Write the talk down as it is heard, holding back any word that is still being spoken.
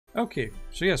Okay,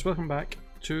 so yes, welcome back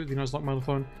to the Nuzlocke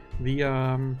Marathon. The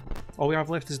all we have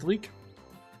left is the league.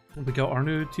 We got our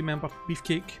new team member,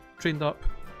 Beefcake, trained up.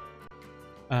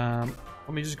 Let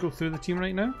me just go through the team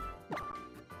right now.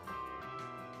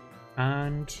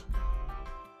 And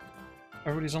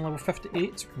everybody's on level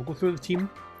 58. We'll go through the team,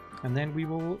 and then we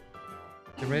will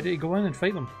get ready to go in and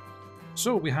fight them.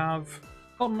 So we have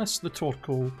Furnace the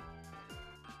Torkoal,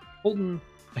 holding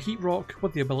a Heat Rock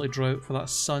with the ability Drought for that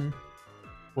Sun,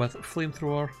 with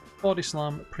Flamethrower, Body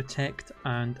Slam, Protect,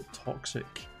 and Toxic.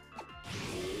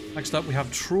 Next up we have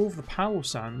Trove the Palo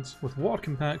Sand with Water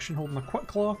Compaction, holding a Quick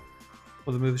Claw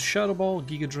with the moves Shadow Ball,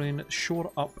 Giga Drain,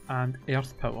 Shore Up, and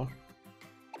Earth Power.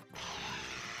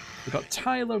 We've got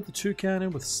Tyler the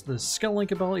Toucan with the Skill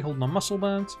Link ability, holding a Muscle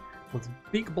Band with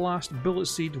Beak Blast, Bullet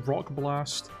Seed, Rock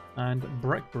Blast, and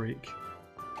Brick Break.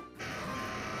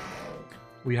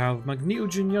 We have Magneto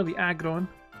Jr. the Aggron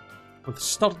with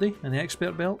Sturdy and the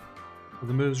Expert Belt with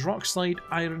the moves Rock Slide,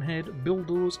 Iron Head,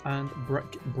 Bulldoze, and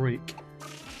Brick Break.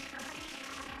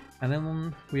 And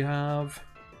then we have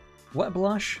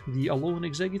Whiplash the Alone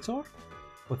Executor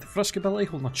with the Frisk ability,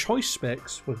 holding a Choice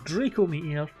Specs with Draco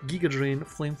Meteor, Giga Drain,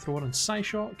 Flamethrower, and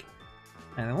Psyshock.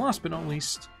 And then last but not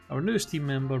least, our newest team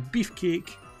member,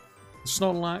 Beefcake the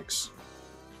Snorlax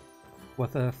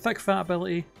with a Thick Fat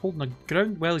ability, holding a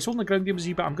ground. Well, he's holding a Ground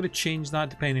DMZ, but I'm going to change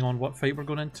that depending on what fight we're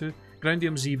going into. Ground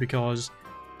DMZ because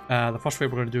the first fight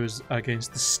we're going to do is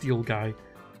against the Steel guy.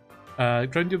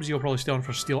 Ground DMZ will probably stay on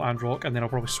for Steel and Rock, and then I'll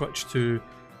probably switch to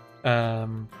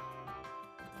the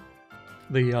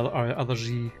other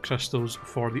Z crystals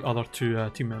for the other two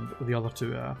team members, the other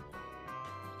two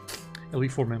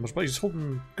Elite Four members. But he's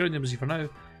holding Ground DMZ for now,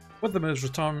 with the moves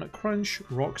Return, Crunch,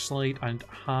 Rock Slide, and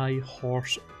High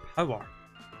Horse Power.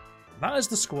 That is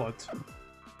the squad.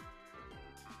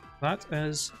 That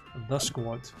is the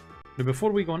squad. Now,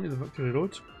 before we go into the Victory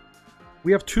Road,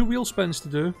 we have 2 wheel spins to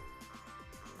do.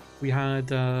 We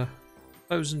had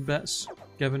 1,000 bits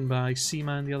given by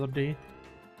Seaman the other day,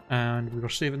 and we were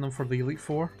saving them for the Elite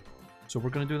Four. So we're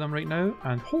going to do them right now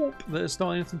and hope that it's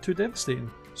not anything too devastating,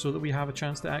 so that we have a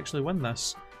chance to actually win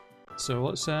this. So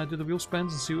let's do the wheel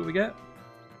spins and see what we get.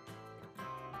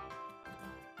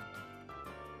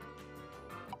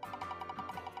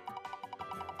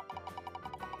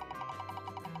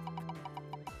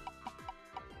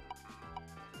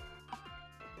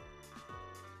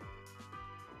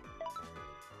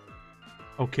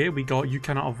 Okay, we got You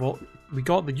Cannot Evolve. We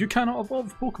got the You Cannot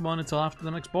Evolve Pokemon until after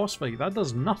the next boss fight. That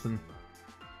does nothing.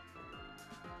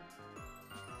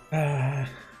 And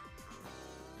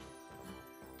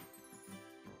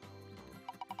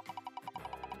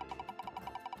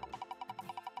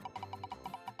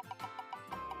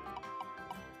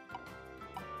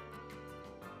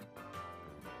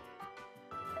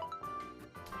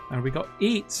we got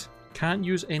 8. Can't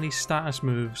use any status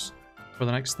moves for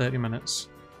the next 30 minutes.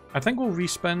 I think we'll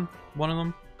respin one of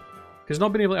them, because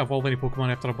not being able to evolve any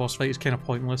Pokemon after a boss fight is kind of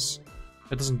pointless.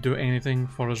 It doesn't do anything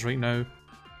for us right now.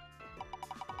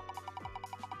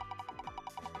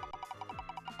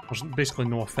 There's basically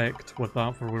no effect with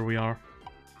that for where we are.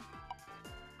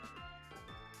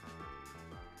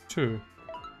 2.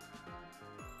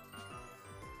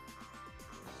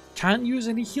 Can't use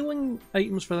any healing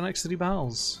items for the next 3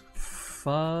 battles.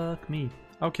 Fuck me.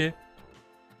 Okay.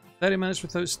 30 minutes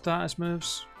without status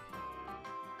moves.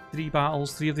 3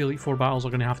 battles, 3 of the Elite Four battles are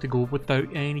going to have to go without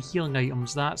any healing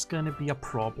items. That's going to be a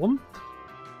problem.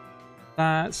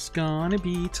 That's going to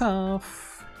be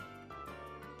tough.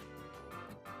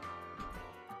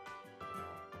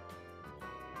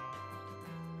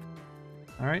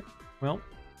 Alright, well,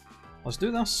 let's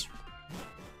do this.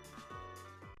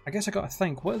 I guess I gotta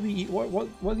think, what are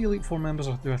the Elite Four members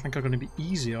do I think are going to be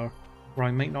easier, where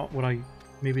I might not, where I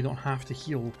maybe don't have to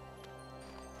heal?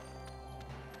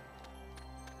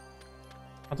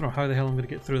 I don't know how the hell I'm going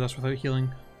to get through this without healing.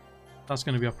 That's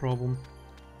going to be a problem.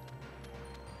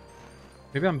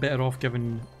 Maybe I'm better off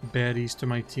giving berries to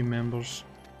my team members,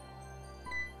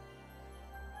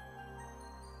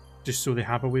 just so they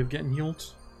have a way of getting healed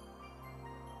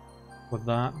with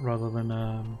that, rather than,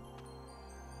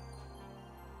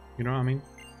 you know what I mean?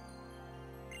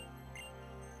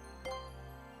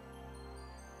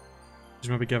 Just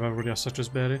maybe give everybody a citrus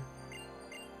berry,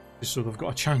 just so they've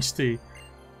got a chance to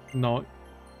not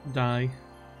die.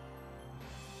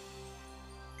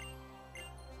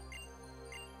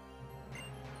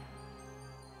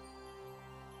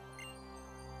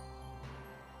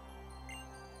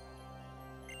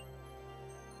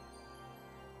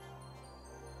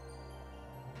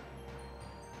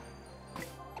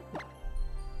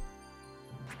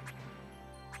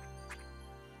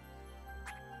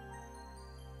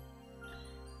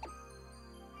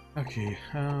 Okay,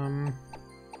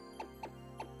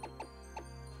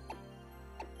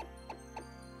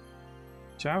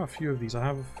 so I have a few of these. I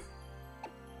have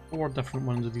 4 different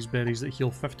ones of these berries that heal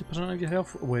 50% of your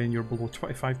health when you're below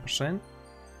 25%.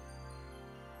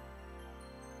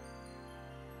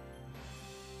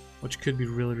 Which could be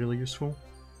really, really useful.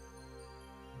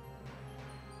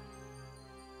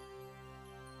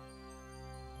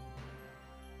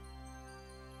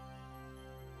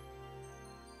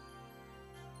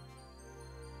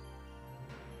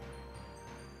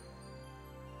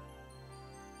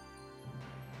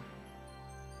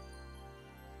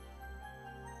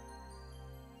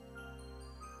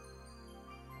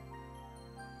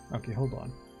 Okay, hold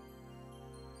on.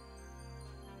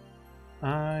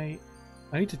 I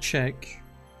need to check.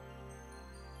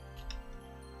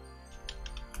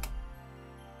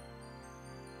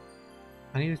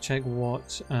 I need to check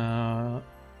what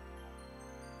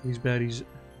these berries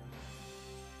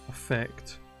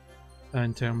affect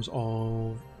in terms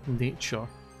of nature.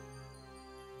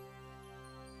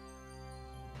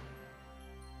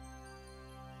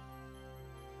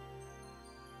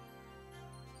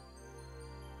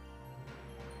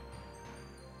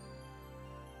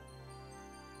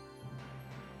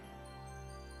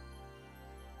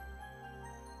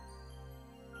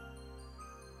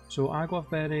 So Agua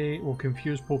Berry will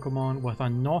confuse Pokemon with a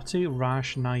naughty,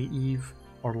 rash, naive,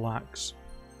 or lax.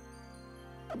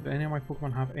 Do any of my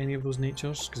Pokemon have any of those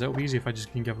natures? Because it'll be easy if I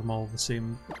just can give them all the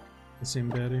same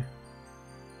berry.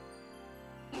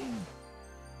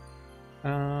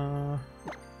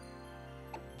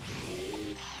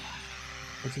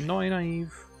 It's naughty,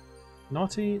 naive,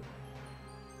 naughty,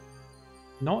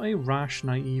 rash,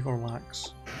 naive, or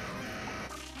lax.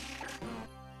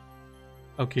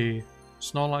 Okay.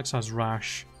 Snorlax has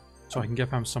Rash, so I can give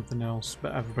him something else,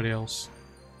 but everybody else...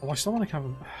 Oh, I still want to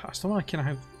kind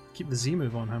of keep the Z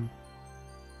move on him.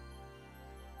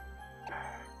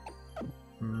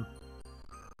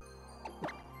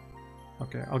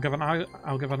 Okay, I'll give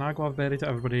an Agua Berry to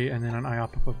everybody, and then an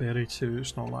Iapapa Berry to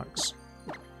Snorlax.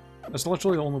 That's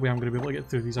literally the only way I'm going to be able to get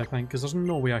through these, I think, because there's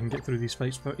no way I can get through these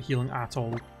fights without healing at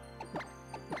all.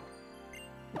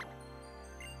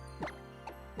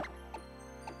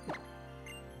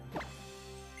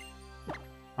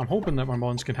 I'm hoping that my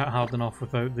mons can hit hard enough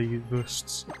without the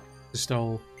boosts to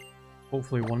still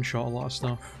hopefully one-shot a lot of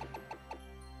stuff.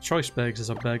 Choice Begs is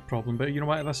a big problem, but you know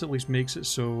what, this at least makes it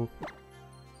so...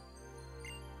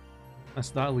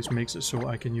 That at least makes it so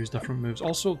I can use different moves.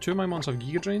 Also, 2 of my mons have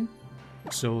Giga Drain,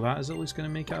 so that is at least going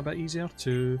to make it a bit easier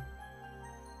to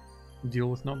deal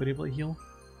with not being able to heal.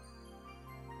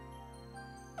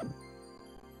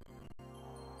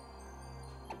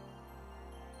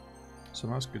 So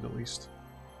that's good at least.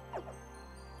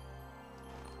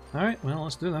 Alright, well,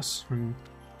 let's do this and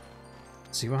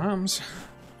see what happens.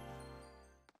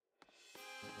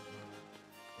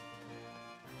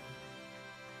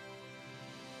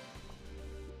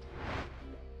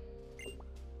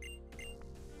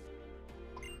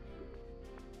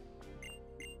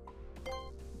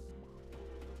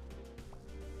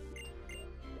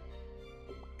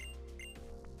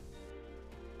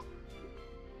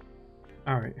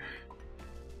 Alright.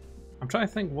 I'm trying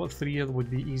to think what 3 would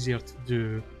be easier to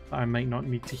do that I might not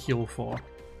need to heal for.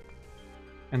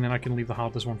 And then I can leave the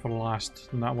hardest one for last,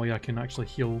 and that way I can actually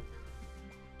heal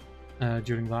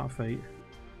during that fight.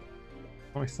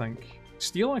 What do I think?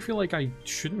 Steel I feel like I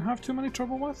shouldn't have too many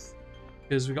trouble with,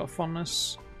 because we got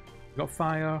Furnace, we got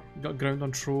Fire, we got Ground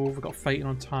on Trove, we got Fighting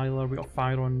on Tyler, we got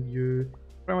Fire on you.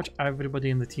 Pretty much everybody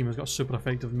in the team has got a super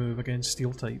effective move against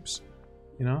Steel types,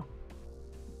 you know?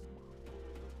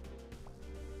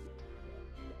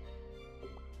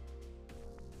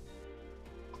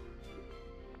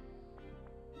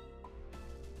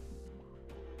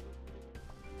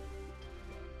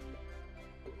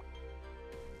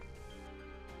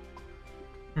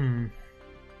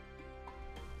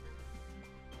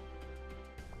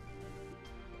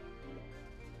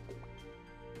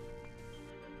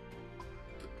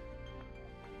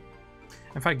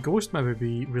 In fact, Ghost maybe would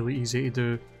be really easy to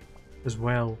do as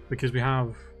well, because we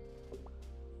have...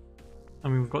 I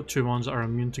mean, we've got 2 ones that are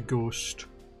immune to Ghost.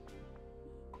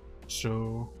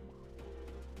 So...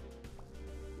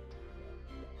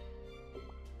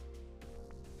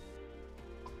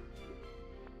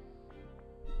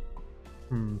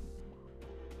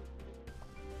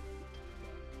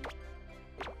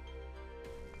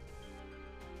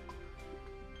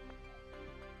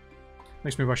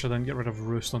 Makes me wish I didn't get rid of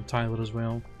Roost on Tyler as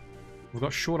well. We've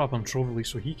got Shore Up on Trovely,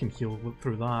 so he can heal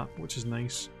through that, which is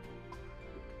nice.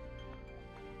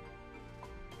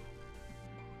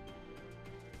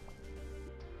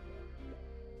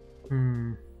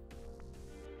 Hmm.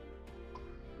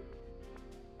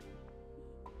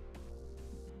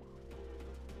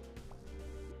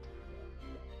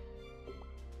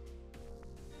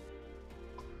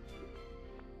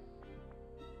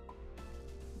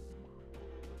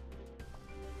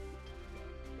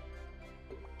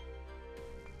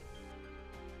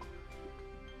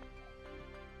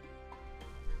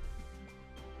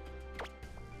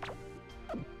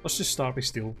 Let's just start with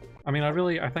steel. I mean,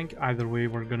 I think either way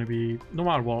we're going to be, no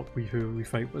matter what who we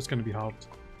fight, it's going to be hard.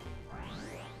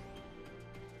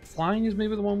 Flying is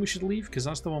maybe the one we should leave, because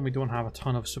that's the one we don't have a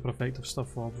ton of super effective stuff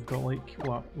for. We've got like,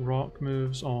 what, rock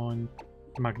moves on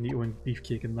Magneto and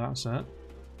Beefcake and that's it.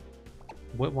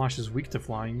 Whiplash is weak to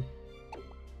flying.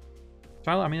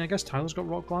 Tyler, I mean, I guess Tyler's got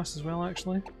Rock Blast as well,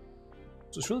 actually.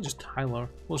 So it's really just Tyler.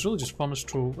 Well, it's really just Furnace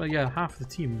Troll. Well, yeah, half the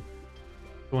team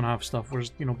don't have stuff,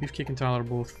 whereas, you know, Beefcake and Tyler are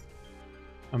both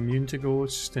immune to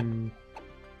Ghost, and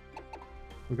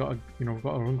we've got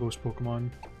our own Ghost Pokemon.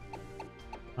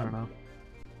 I don't know.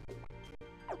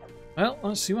 Well,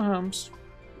 let's see what happens.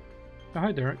 Oh,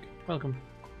 hi Derek, welcome.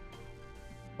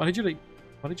 Why did you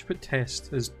put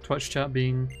test? Is Twitch chat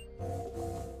being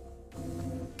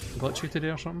glitchy today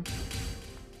or something?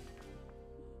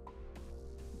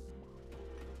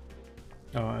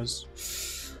 Oh, it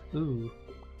is. Ooh.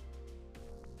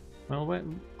 Well, wait.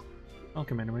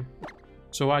 Welcome anyway.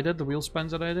 So I did the wheel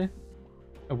spins already.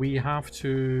 We are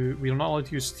not allowed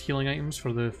to use healing items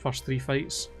for the first 3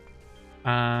 fights.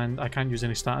 And I can't use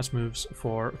any status moves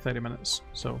for 30 minutes,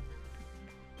 so.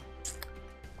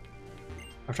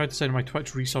 I've tried to send my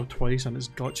Twitch resub twice and it's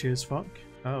glitchy as fuck.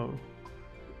 Oh.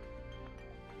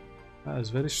 That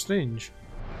is very strange.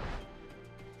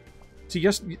 See,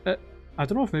 yes, I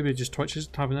don't know if maybe just Twitch is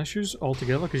having issues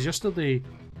altogether, because yesterday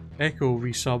Echo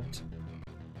resubbed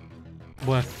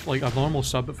with like a normal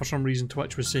sub, but for some reason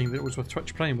Twitch was saying that it was with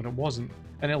Twitch Prime when it wasn't.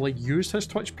 And it like used his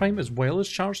Twitch Prime as well as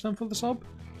charged him for the sub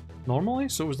normally,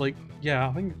 so it was like, yeah,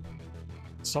 I think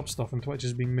sub stuff on Twitch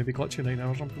is being maybe glitchy right now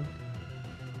or something.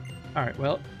 Alright,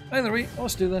 well, either way,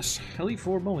 let's do this. Elite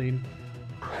Four Moline.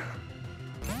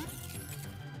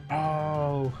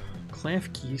 Oh,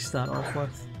 Clef Key start off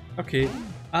with. Okay,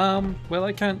 well,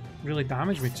 it can't really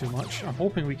damage me too much. I'm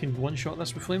hoping we can one-shot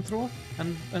this with Flamethrower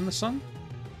in the sun.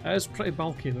 It is pretty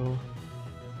bulky though.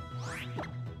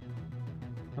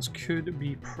 This could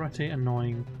be pretty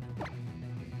annoying.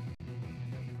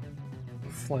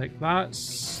 Flick,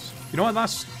 that's... You know what,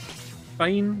 that's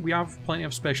fine. We have plenty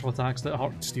of special attacks that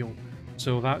hurt steel.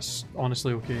 So that's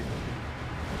honestly okay.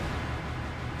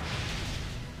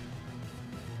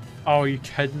 Oh, are you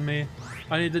kidding me?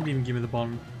 And he didn't even give me the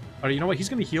burn. Alright, you know what, he's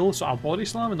going to heal, so I'll body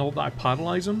slam and hope that I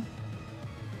paralyze him.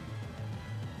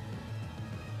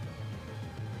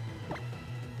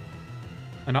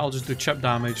 And I'll just do chip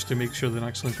damage to make sure the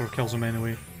next Flamethrower kills him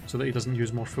anyway, so that he doesn't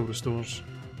use more full restores.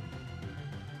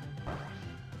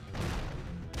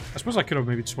 I suppose I could have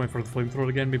maybe just went for the Flamethrower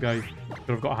again, maybe I could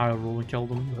have got a higher roll and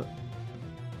killed him, but...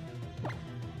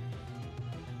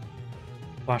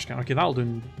 Flash Cannon, okay, that'll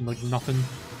do like nothing.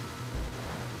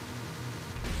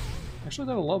 Actually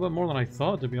did a little bit more than I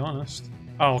thought, to be honest.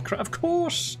 Oh, of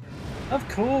course! Of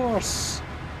course!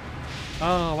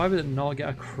 Oh, why would it not get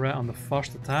a crit on the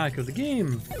first attack of the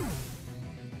game?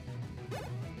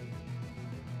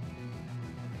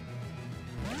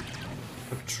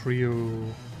 A trio.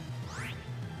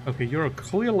 Okay, you're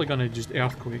clearly gonna just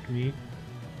Earthquake me.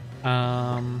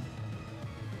 Tyler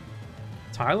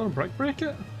Brick Break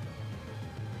it?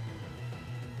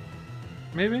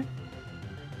 Maybe?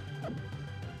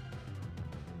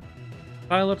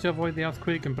 Tyler to avoid the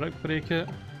Earthquake and Brick Break it.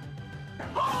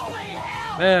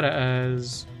 There it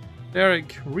is. Derek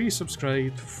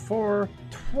resubscribed for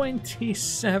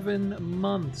 27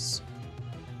 months.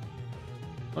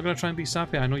 Not gonna try and be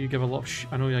sappy. I know you give a lot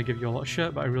of I know I give you a lot of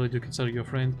shit, but I really do consider you a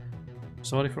friend.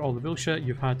 Sorry for all the bullshit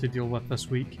you've had to deal with this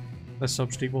week. This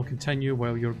substreak will continue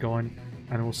while you're gone,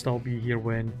 and will still be here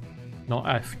when,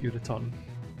 not if, you return.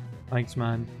 Thanks,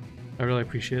 man. I really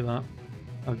appreciate that.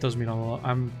 That does mean a lot.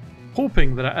 I'm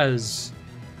hoping that it is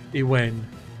a when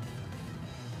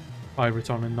I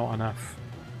return and not an if.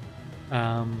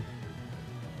 I'm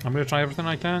going to try everything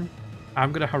I can.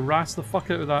 I'm going to harass the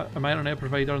fuck out of that internet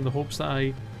provider in the hopes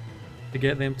that to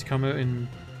get them to come out and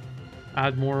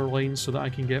add more lines so that I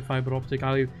can get fiber optic.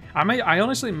 I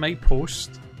honestly might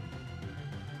post.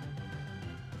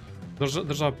 There's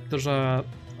a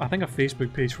I think a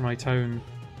Facebook page for my town.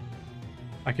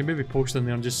 I can maybe post in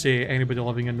there and just say anybody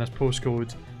living in this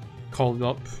postcode call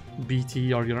up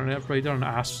BT or your internet provider and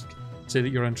say that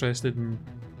you're interested in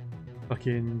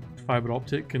fucking fiber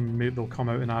optic, and maybe they'll come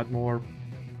out and add more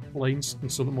lines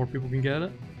so that more people can get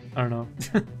it. I don't know.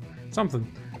 Something.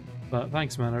 But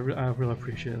thanks, man. I really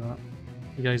appreciate that.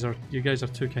 You guys are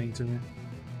too kind to me.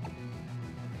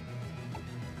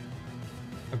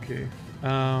 Okay.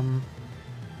 I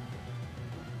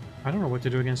don't know what to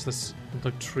do against this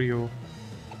trio.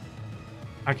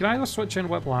 I can either switch in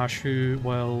Whiplash, who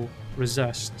will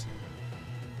resist.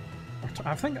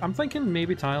 I'm thinking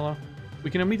maybe Tyler. We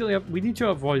can immediately we need to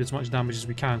avoid as much damage as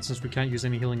we can since we can't use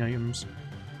any healing items.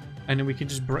 And then we can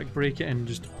just brick break it and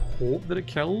just hope that it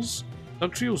kills.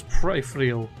 That trio's pretty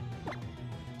frail.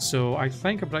 So I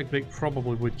think a brick break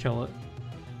probably would kill it.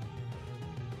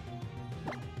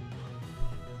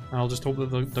 And I'll just hope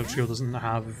that the trio doesn't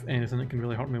have anything that can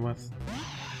really hurt me with.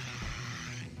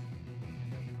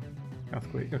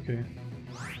 Earthquake, okay.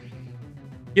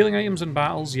 Healing items in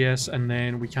battles, yes, and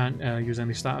then we can't use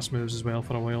any status moves as well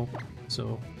for a while.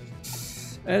 So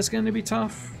it's going to be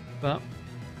tough, but...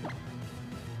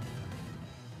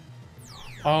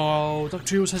 Oh,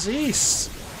 Dugtrios has Ace!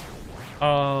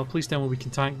 Please tell me we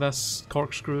can tank this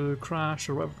Corkscrew Crash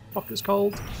or whatever the fuck it's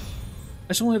called.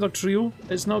 It's only a Dugtrio,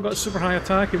 it's not got super high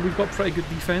attack and we've got pretty good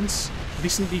defense.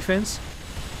 Decent defense.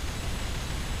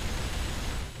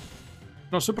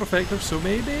 Not super effective, so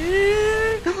maybe...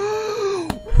 1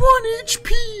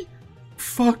 HP!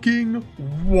 Fucking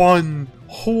 1!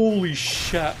 Holy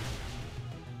shit!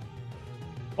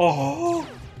 Oh!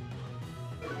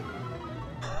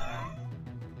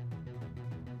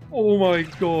 Oh my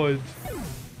god!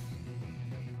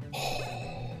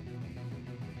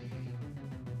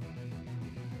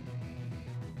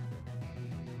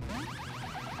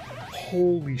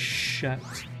 Holy shit!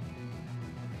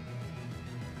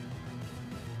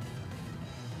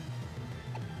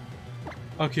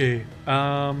 Okay,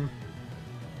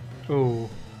 oh.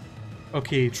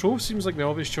 Okay, Trove seems like the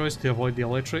obvious choice to avoid the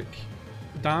electric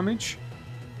damage.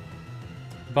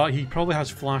 But he probably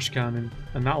has Flash Cannon,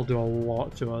 and that'll do a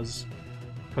lot to us.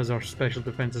 Because our special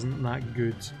defense isn't that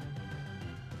good.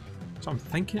 So I'm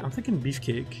thinking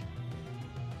Beefcake.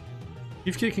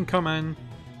 Beefcake can come in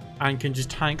and can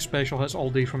just tank special hits all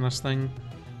day from this thing.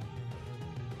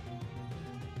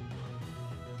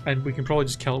 And we can probably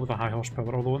just kill it with a high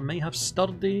horsepower, although it might have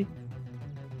sturdy.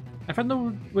 If I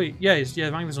know, wait, yeah,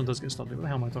 Magnezone does get sturdy. What the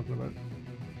hell am I talking about?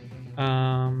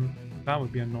 That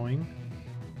would be annoying.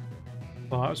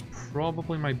 But that's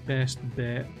probably my best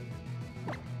bet.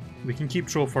 We can keep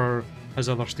Tro for his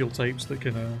other steel types that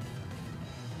can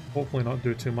hopefully not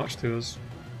do too much to us.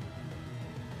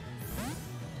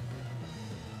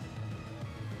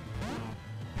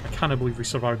 I can't believe we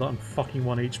survived that on fucking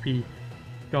 1 HP.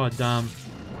 God damn.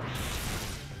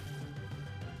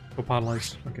 Go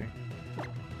paralyzed. Okay.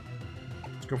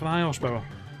 Let's go for the high horsepower.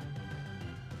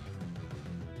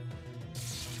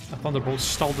 A Thunderbolt's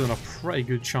still doing a pretty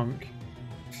good chunk.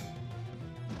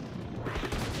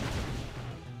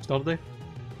 Sturdy.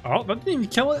 Oh, that didn't even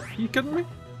kill it. Are you kidding me?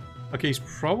 Okay, he's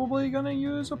probably gonna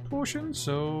use a potion,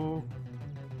 so...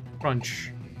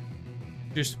 Crunch.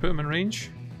 Just to put him in range.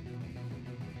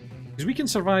 Because we can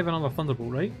survive another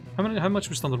Thunderbolt, right? How much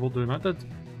was Thunderbolt doing? That did...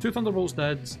 2 Thunderbolts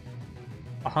did...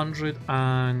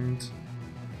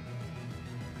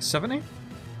 170?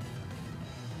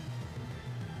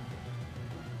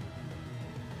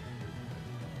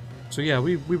 So yeah,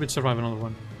 we would survive another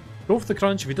one. Go for the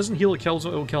crunch. If he doesn't heal, it kills it.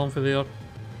 It'll kill him for there.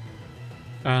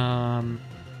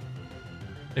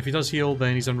 If he does heal,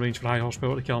 then he's in range for high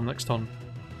horsepower to kill him next turn.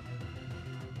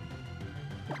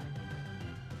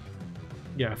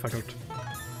 Yeah, I figured.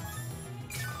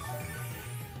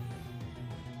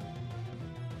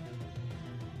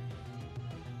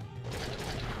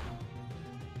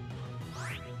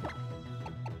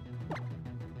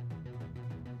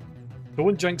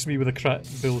 Don't jinx me with a crit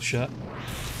bullshit.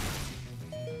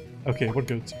 Okay, we're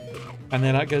good. And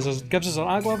then that gives us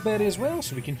our Aglav berry as well,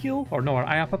 so we can heal. Or no, our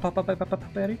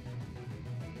Ayapapapapapapap berry.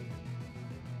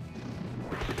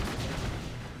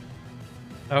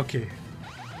 Okay.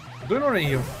 We're doing alright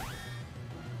here.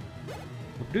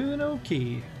 We're doing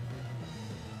okay.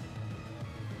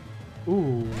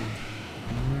 Ooh.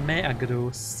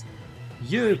 Metagross.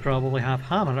 You probably have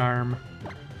Hammer Arm.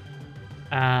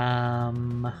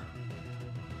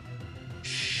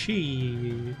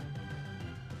 She...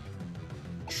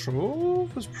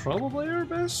 Trove is probably our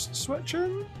best switch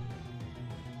in.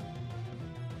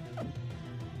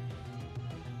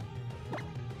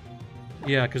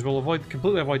 Yeah, because we'll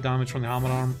completely avoid damage from the Hammer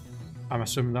Arm. I'm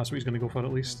assuming that's what he's going to go for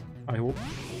at least. I hope.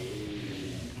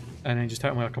 And then just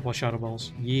hit him with a couple of Shadow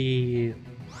Balls. Yeah.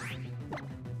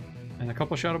 And a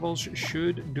couple of Shadow Balls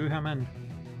should do him in.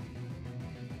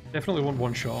 Definitely won't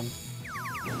one-shot him.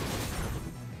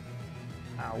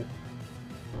 Ow.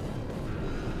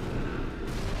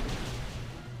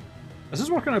 This is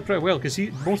working out pretty well, because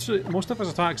most of his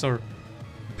attacks are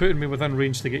putting me within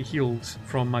range to get healed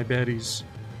from my berries,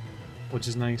 which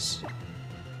is nice.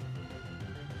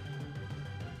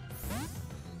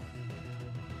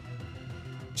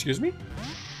 Excuse me?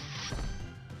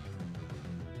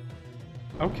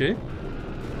 Okay.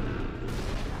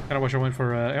 Kinda wish I went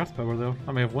for Earth Power though.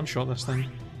 I may have one-shot this thing.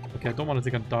 Okay, I don't want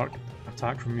to take a dark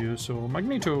attack from you, so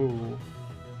Magneto!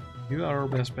 You are our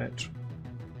best bet.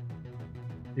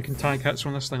 You can tank hits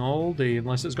from this thing all day,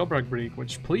 unless it's got Brick Break,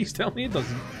 which please tell me it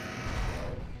doesn't.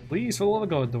 Please, for the love of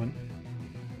God, don't.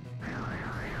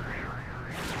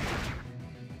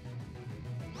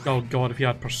 Oh god, if he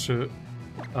had Pursuit.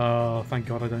 Thank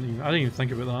god I didn't even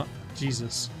think about that.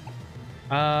 Jesus.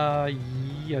 Yeah,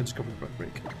 just go with Brick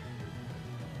Break.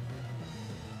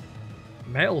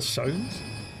 Metal sound?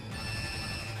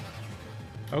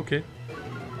 Okay.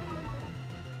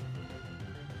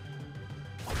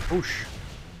 Whoosh.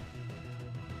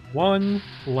 One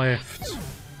left.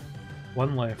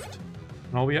 One left.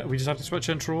 And all we just have to switch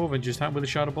in Trove and just hit him with the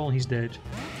Shadow Ball and he's dead.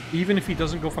 Even if he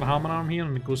doesn't go for Hammer Arm here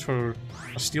and goes for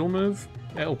a Steel move,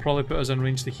 it'll probably put us in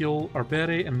range to heal our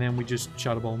Berry and then we just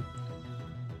Shadow Ball him.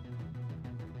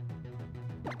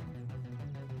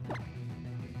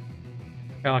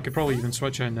 Yeah, I could probably even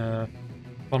switch in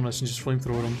Furnace and just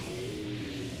Flamethrower him.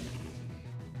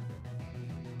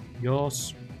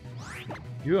 Yes.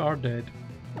 You are dead.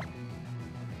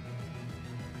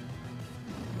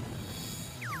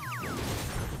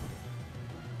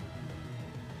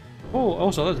 Oh,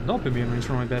 also that did not put me in range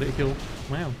for my Berry to kill.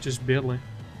 Wow, just barely.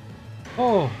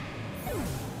 Oh!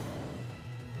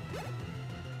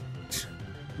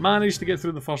 Managed to get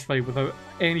through the first fight without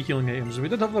any healing items. We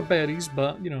did have the berries,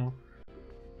 but, you know,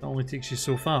 that only takes you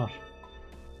so far.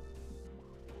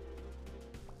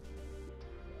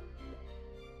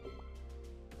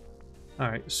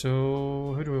 Alright,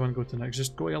 so who do we want to go to next?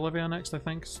 Just go to Olivia next, I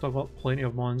think. Still got plenty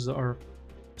of ones that are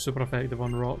super effective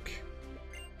on rock.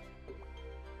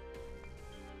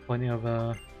 Plenty of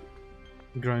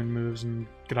ground moves and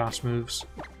grass moves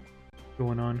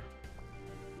going on.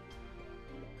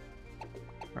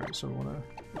 Alright, so I wanna...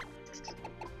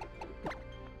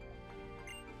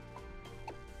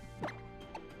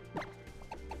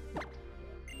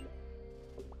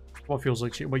 What feels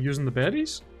like cheating? By using the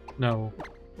berries? No.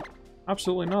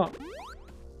 Absolutely not.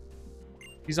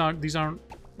 These aren't...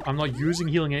 I'm not using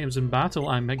healing items in battle,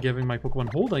 I'm giving my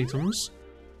Pokemon hold items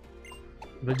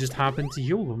that just happen to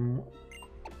heal them.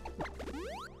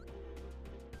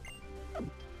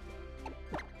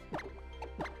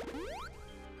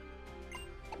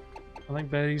 I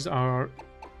think berries are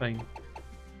fine.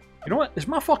 You know what? It's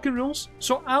my fucking rules,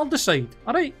 so I'll decide.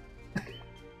 Alright?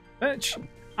 Bitch.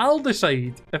 I'll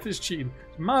decide if it's cheating.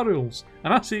 It's my rules.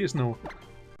 And I say it's no.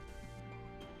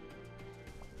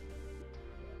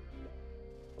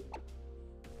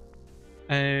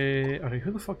 Alright,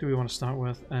 who the fuck do we want to start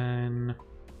with in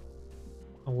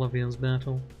Olivia's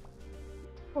battle?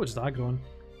 Oh, it's Aggron.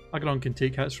 Aggron can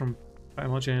take hits from pretty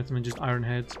much anything and just Iron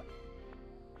Head.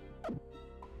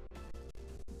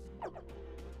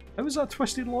 How is that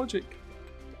twisted logic?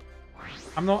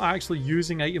 I'm not actually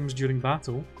using items during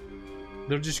battle.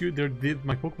 They're just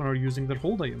my Pokemon are using their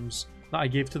hold items that I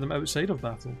gave to them outside of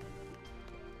battle.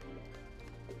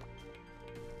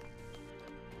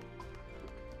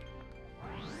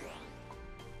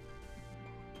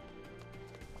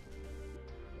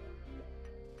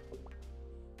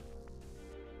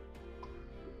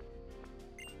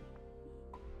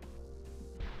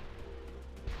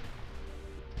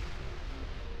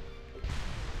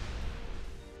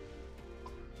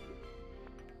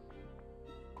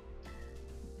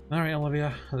 Alright,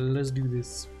 Olivia, let's do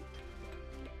this.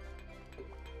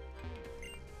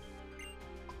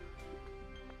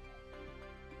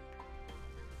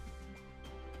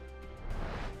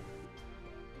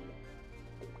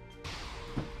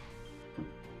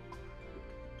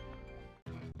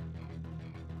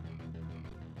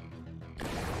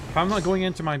 If I'm not going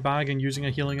into my bag and using a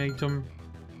healing item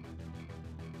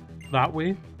that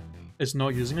way, it's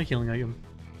not using a healing item.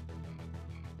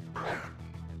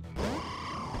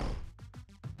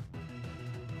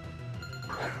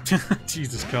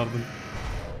 Jesus, Carbon.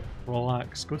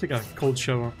 Relax. Go take a cold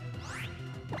shower.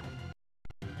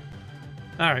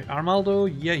 Alright,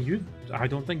 Armaldo, yeah, I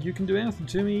don't think you can do anything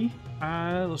to me.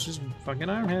 Let's just fucking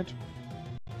Iron Head.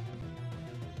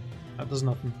 That does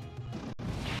nothing.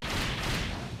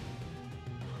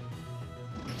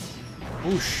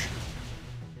 Whoosh.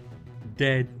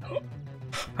 Dead.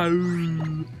 How?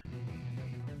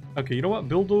 Okay, you know what?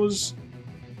 Bulldoze.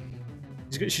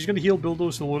 She's going to heal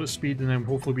Bulldoze to lower its speed and then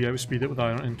hopefully we outspeed it with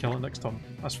Iron and kill it next turn.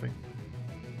 That's fine.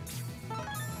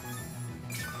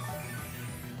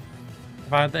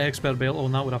 If I had the expert belt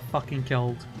on, that would have fucking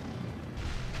killed.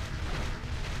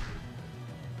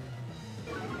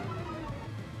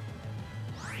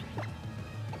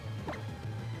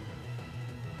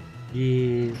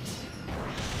 Yeah.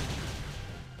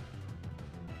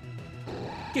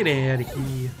 Get out of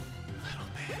here.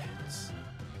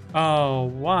 Oh,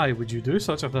 why would you do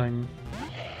such a thing?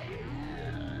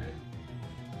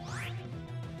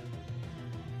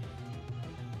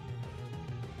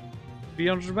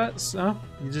 $300 huh?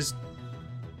 You just...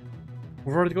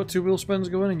 We've already got 2 wheel spins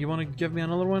going and you want to give me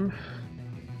another one?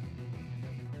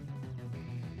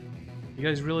 You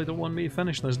guys really don't want me to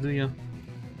finish this, do you?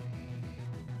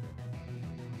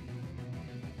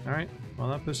 Alright, well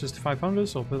that puts us to 500,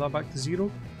 so I'll put that back to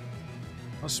 0.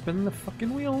 I'll spin the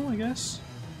fucking wheel, I guess.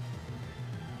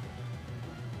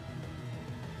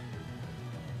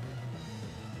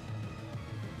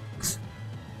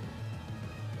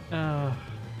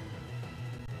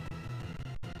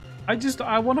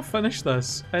 I want to finish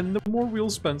this, and the more wheel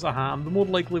spins I have, the more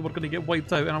likely we're going to get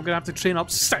wiped out, and I'm going to have to train up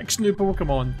 6 new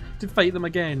Pokemon to fight them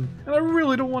again. And I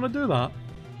really don't want to do that.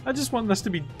 I just want this to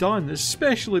be done,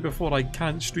 especially before I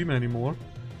can't stream anymore.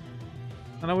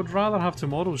 And I would rather have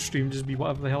tomorrow's stream just be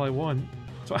whatever the hell I want.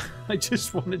 So I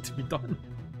just want it to be done.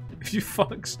 If you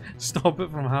fucks stop it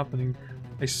from happening,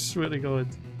 I swear to God.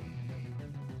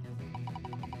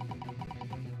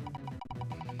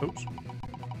 Oops.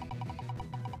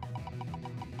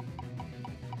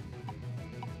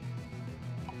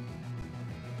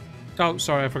 Oh,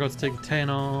 sorry, I forgot to take the 10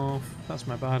 off. That's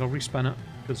my bad. I'll respin it,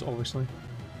 because obviously.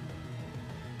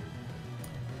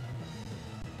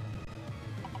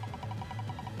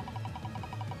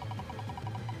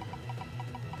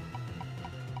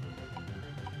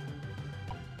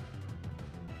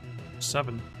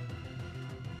 Seven.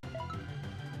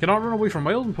 Cannot run away from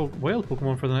wild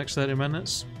Pokemon for the next 30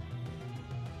 minutes.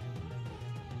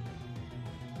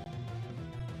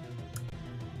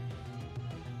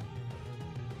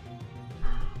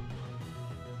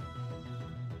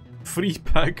 Free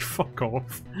pick, fuck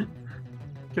off. What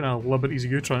kind of liberties are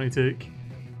you trying to take?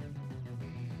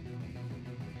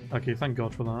 Okay, thank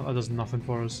God for that. That does nothing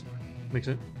for us. Makes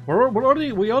it. We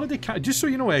already just so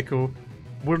you know, Echo,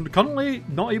 we're currently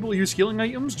not able to use healing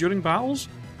items during battles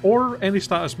or any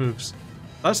status moves.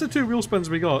 That's the 2 wheel spins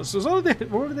we got. So we're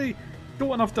already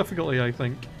got enough difficulty, I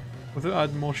think, without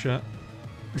adding more shit.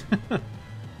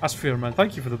 That's fair, man.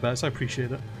 Thank you for the bits. I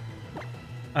appreciate it.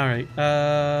 Alright,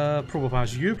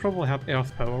 Probopass, you probably have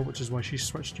Earth Power, which is why she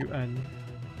switched you in.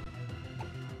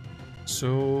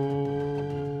 So...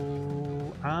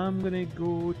 I'm gonna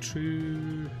go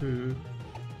to... who?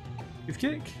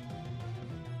 Beefcake?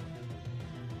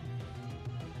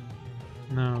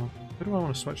 No. Who do I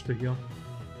want to switch to here?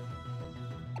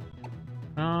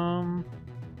 I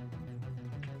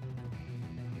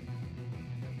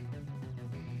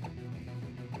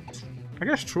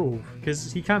guess Trove,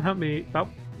 because he can't help me...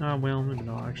 Oh, well, maybe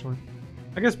not, actually.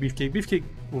 I guess Beefcake. Beefcake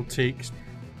will take...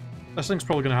 This thing's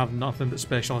probably going to have nothing but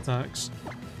special attacks.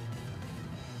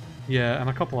 Yeah, and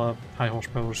a couple of high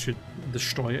horsepower should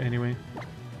destroy it anyway.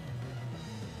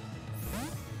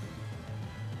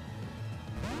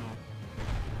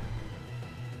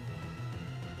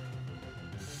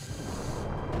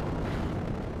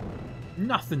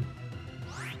 Nothing!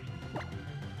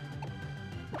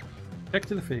 Kick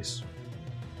to the face.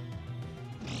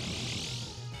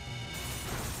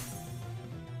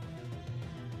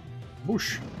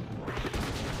 Whoosh.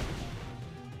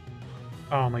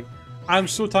 Oh my... I'm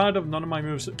so tired of none of my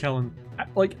moves at killing.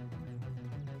 Like,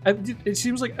 it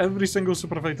seems like every single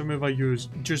super effective move I use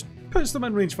just puts them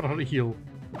in range for her to heal.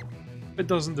 It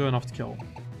doesn't do enough to kill.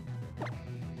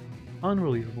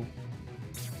 Unbelievable.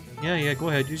 Yeah, go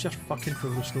ahead, use your fucking full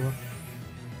restore.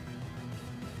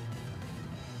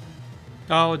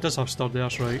 Oh, it does have sturdy,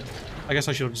 that's right. I guess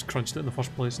I should have just crunched it in the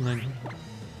first place and then...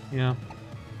 Yeah.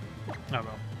 Oh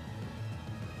well.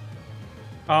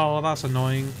 Oh, that's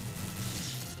annoying.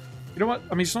 You know what?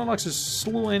 I mean, Snorlax is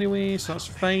slow anyway, so that's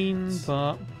fine,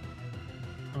 but...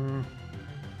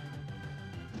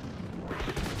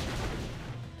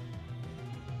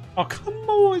 Oh, come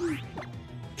on!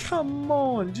 Come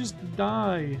on, just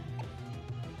die.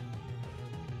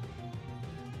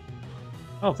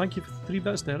 Oh, thank you for the 3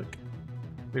 bits, Derek.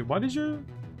 Wait, why did your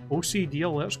OCD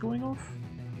alerts going off?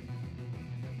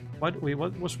 Wait,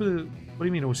 what's with the... What do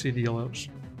you mean OCD alerts?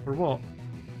 For what?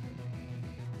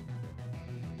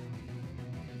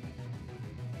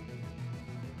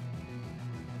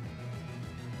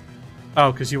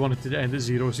 Oh, because you wanted to end at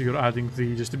 0, so you're adding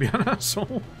 3 just to be an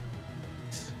asshole.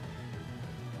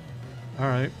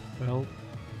 Alright, well.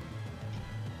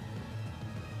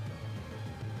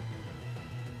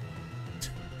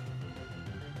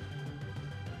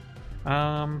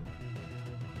 Go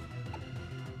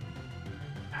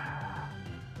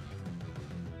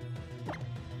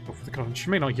for the crunch.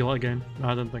 You may not heal it again. No,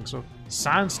 I don't think so.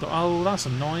 Sandstorm. Oh, that's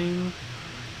annoying.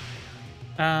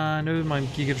 Now my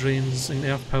Giga Drains and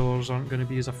Earth Powers aren't going to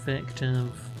be as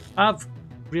effective.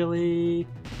 Really?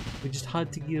 We just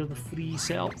had to gear the free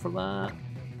setup for that.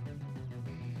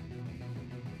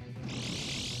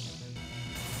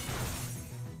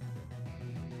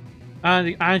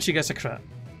 And she gets a crit.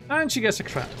 And she gets a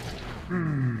crit.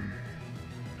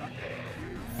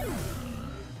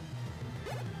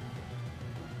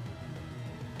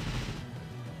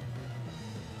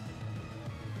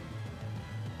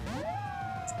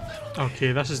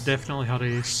 Okay, this is definitely her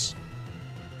ace.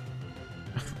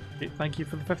 Okay, thank you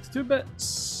for the 52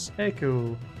 bits.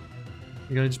 Echo.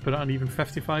 You're gonna just put it on even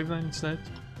 55 then instead.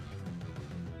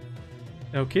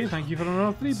 Okay, thank you for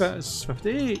another 3 bits.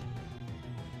 58.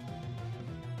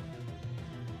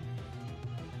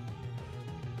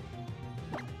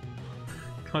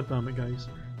 God damn it, guys.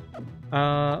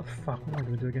 Fuck, what am I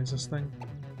gonna do against this thing?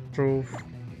 Trove.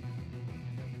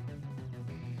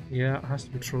 Yeah, it has to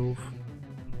be Trove.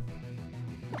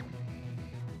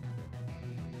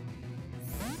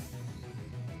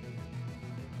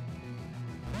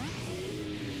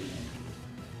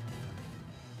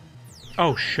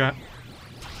 Oh shit.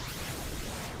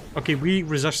 Okay, we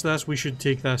resist this. We should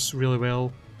take this really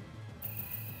well.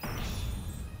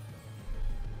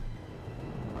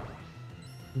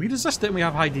 We resist it and we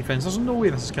have high defense. There's no way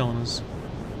this is killing us.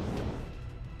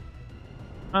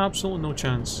 Absolutely no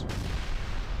chance.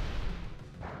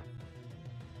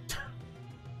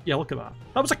 Yeah, look at that.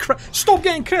 That was a crit. Stop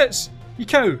getting crits! You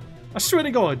cow! I swear to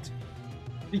God.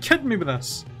 Are you kidding me with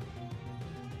this?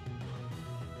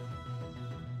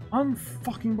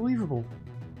 Unfucking believable.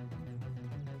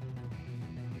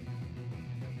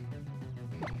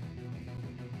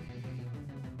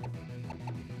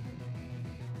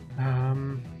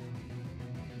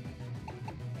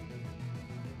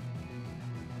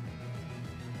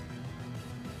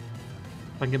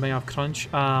 I think it may have crunch.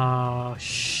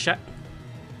 Shit.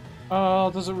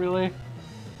 Oh, does it really?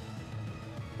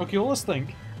 Okay, well, let's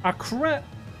think. A crit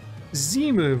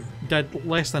Z move did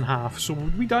less than half, so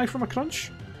would we die from a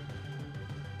crunch?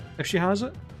 If she has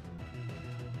it?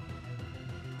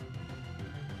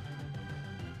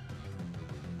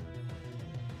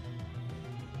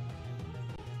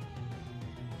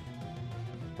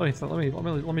 Let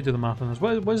me do the math on this.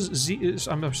 What is Z?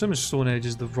 I'm assuming Stone Edge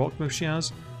is the rock move she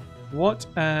has. What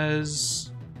is?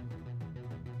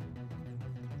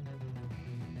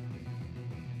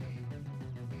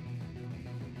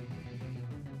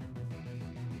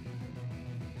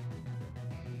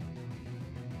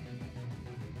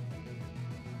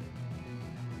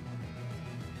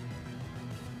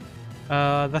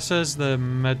 This is the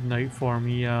midnight form,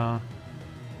 yeah.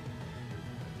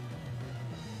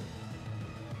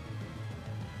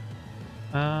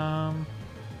 I'm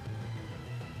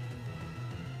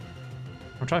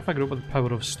trying to figure out what the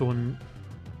power of Stone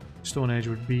Edge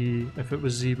would be if it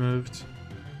was Z moved.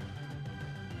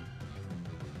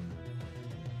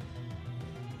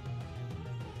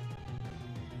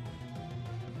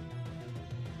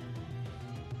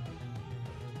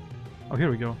 Oh, here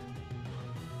we go.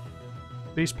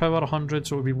 Base power 100,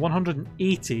 so it would be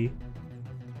 180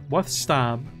 with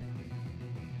stab.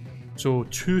 So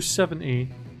 270.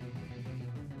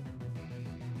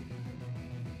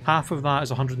 Half of that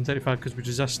is 135 because we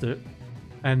resist it.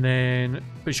 And then,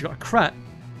 but she got a crit,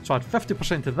 so I'd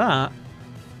 50% of that,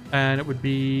 and it would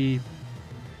be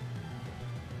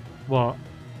what?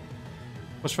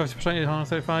 What's 50% of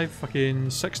 135? Fucking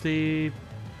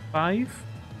 65?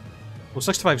 Well,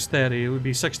 65 is 30. It would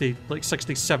be 60, like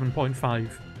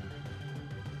 67.5.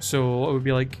 So it would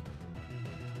be like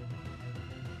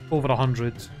over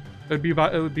 100. It would be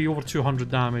about. It would be over 200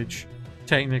 damage,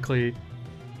 technically.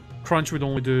 Crunch would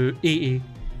only do 80.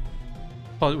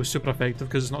 Thought it was super effective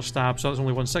because it's not stab, so that's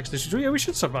only 160. So yeah, we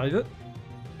should survive it.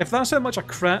 If that's how much a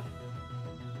crit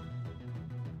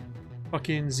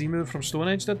fucking Z move from Stone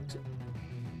Edge did,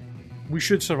 we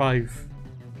should survive.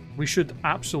 We should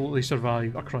absolutely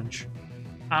survive a crunch.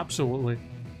 Absolutely.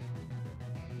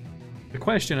 The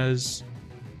question is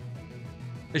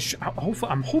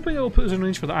I'm hoping it'll put us in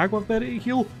range for the Agua Berry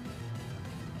heal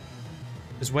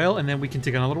as well, and then we can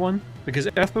take another one, because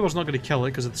Earth Power's not going to kill it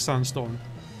because of the Sandstorm,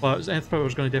 but Earth Power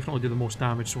is going to definitely do the most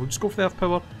damage, so we'll just go for the Earth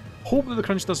Power, hope that the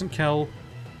crunch doesn't kill,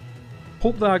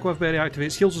 hope the Agua Berry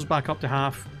activates, heals us back up to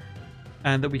half,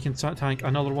 and that we can tank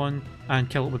another one and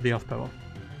kill it with the Earth Power.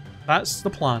 That's the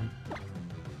plan.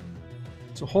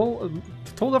 It's a whole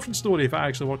different story if it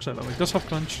actually works out that way. Does have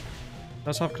crunch.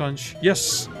 Does have crunch.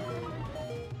 Yes!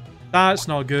 That's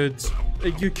not good.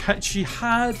 She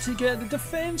had to get the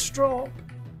defense drop.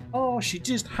 Oh, she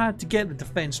just had to get the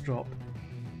defense drop.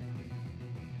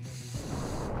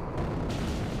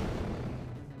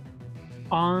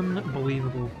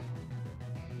 Unbelievable.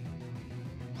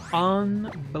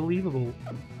 Unbelievable.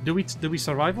 Do we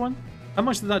survive one? How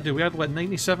much did that do? We had like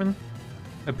 97.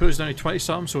 It put us down to 20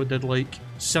 something, so it did like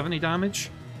 70 damage.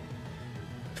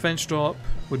 Defense drop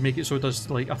would make it so it does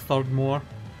like a third more.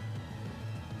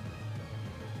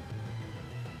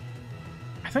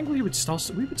 I think we would still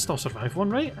survive one,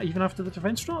 right? Even after the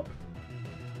defense drop?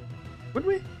 Would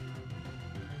we?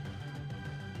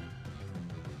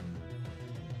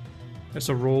 It's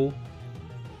a roll.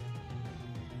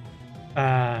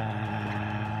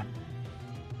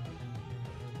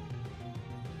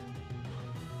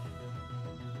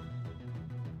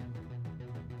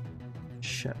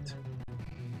 Shit.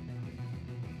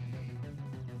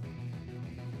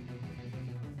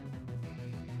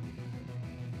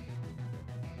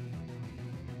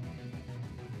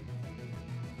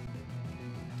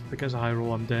 Because I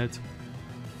roll, I'm dead.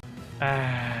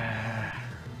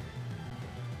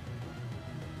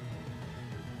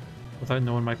 Without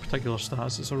knowing my particular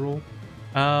stats, it's a roll.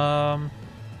 Are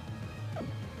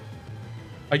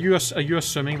you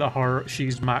assuming that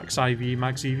she's max IV,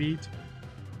 max EV'd?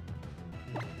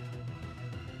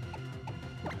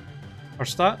 Our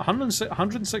stat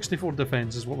 164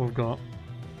 defense is what we've got,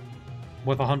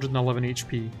 with 111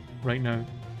 HP right now.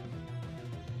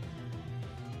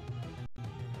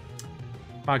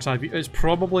 Max IV. It's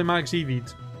probably max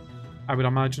EV'd, I would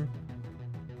imagine.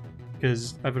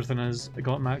 Because everything has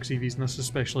got max EVs in this,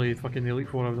 especially fucking the Elite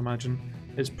Four, I would imagine.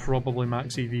 It's probably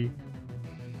max EV.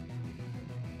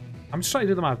 I'm just trying to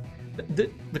do the math.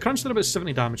 The crunch did about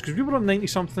 70 damage, because we were on 90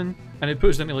 something, and it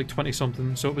put us down to like 20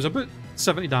 something, so it was about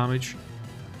 70 damage.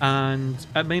 And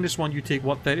at -1 you take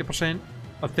what, 30%?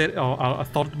 A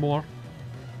third more.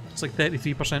 It's like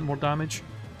 33% more damage.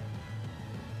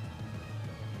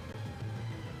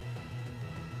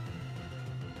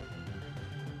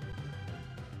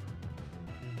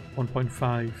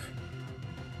 .5.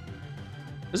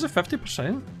 Is it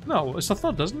 50%? No, it's a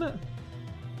third, isn't it?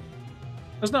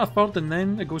 Isn't it a third and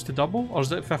then it goes to double? Or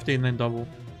is it 50 and then double?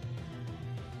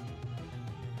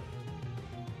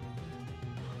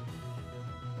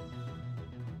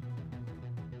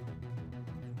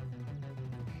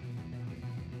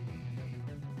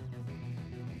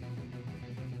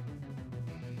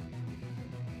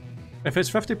 If it's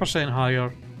 50%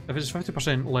 higher, if it's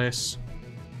 50% less,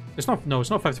 it's not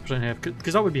 50% half,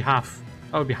 because that would be half.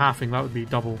 That would be halving, that would be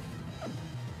double.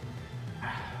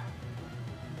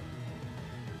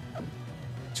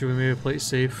 Should we maybe play it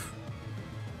safe?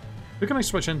 Who can I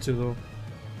switch into though?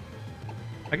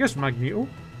 I guess Magneto.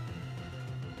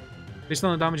 Based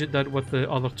on the damage it did with the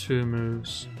other two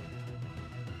moves.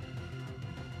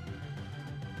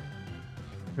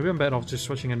 Maybe I'm better off just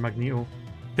switching in Magneto.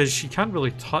 Because she can't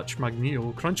really touch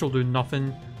Magneto. Crunch will do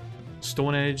nothing.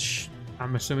 Stone Edge,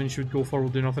 I'm assuming she would go for, will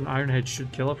do nothing. Ironhead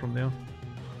should kill her from there.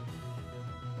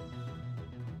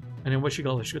 And then what she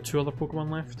got left? She got two other Pokemon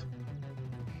left.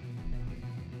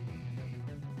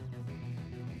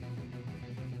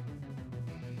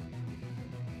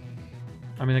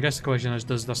 I mean, I guess the question is,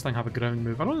 does this thing have a ground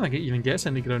move? I don't think it even gets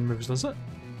any ground moves, does it?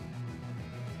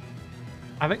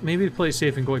 I think maybe play it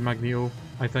safe and go to Magneto,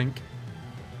 I think.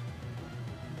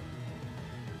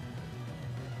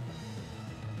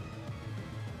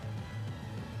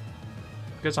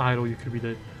 Gets a high roll, you could be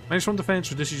dead. -1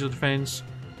 defense reduces your defense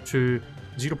to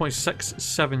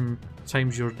 0.67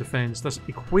 times your defense. This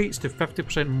equates to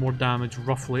 50% more damage,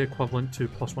 roughly equivalent to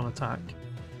 +1 attack.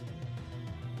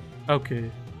 Okay.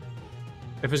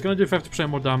 If it's going to do 50%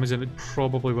 more damage, then it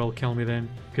probably will kill me then.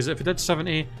 Because if it did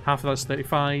 70, half of that's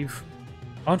 35.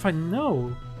 Oh, in fact,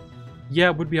 no.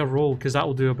 Yeah, it would be a roll, because that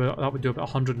would do about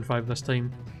 105 this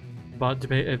time. But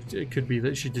it could be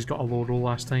that she just got a low roll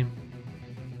last time.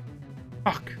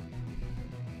 Fuck.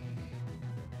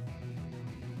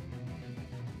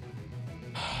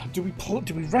 Do we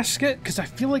risk it? Because I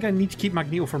feel like I need to keep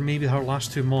Magneto for maybe her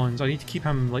last two mons. I need to keep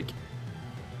him, like,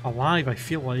 alive, I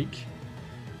feel like.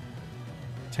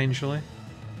 Potentially.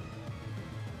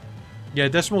 Yeah,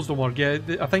 decimals don't work. Yeah,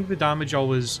 I think the damage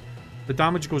goes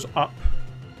up.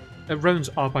 It rounds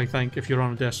up, I think, if you're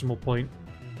on a decimal point.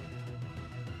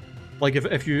 Like, if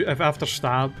after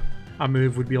stab, a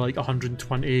move would be like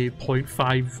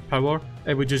 120.5 power,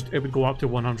 it would go up to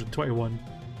 121.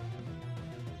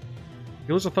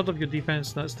 You lose a third of your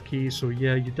defense, that's the key, so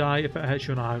yeah, you die if it hits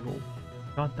you on a high roll.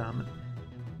 God damn it.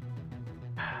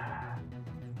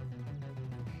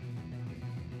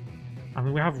 I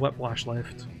mean, we have Whiplash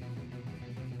left.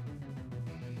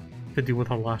 to deal with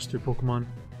her last two Pokemon.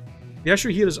 The issue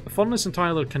here is Furnace and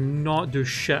Tyler cannot do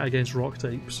shit against rock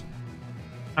types.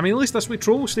 I mean, at least this way,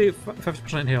 Troll will stay at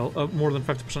 50% health, more than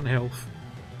 50% health.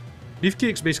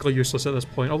 Beefcake's basically useless at this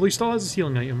point, although he still has his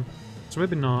healing item, so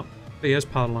maybe not, but he is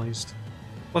paralysed.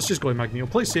 Let's just go to Magneto.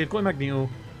 Play safe, go to Magneto.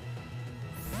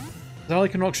 The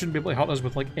Lycanroc shouldn't be able to hurt us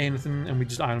with like anything, and we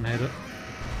just Iron Head it.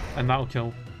 And that'll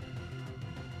kill.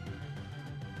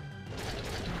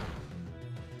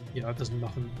 Yeah, that does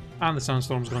nothing. And the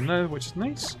Sandstorm's gone now, which is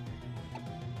nice.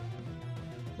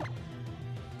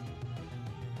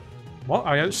 What?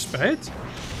 I outsped?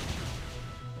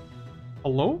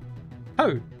 Hello?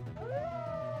 How?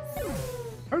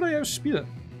 How did I outspeed it?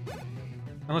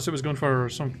 Unless it was going for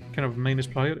some kind of minus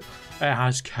priority. It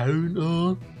has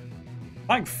counter.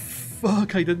 Thank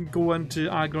fuck I didn't go into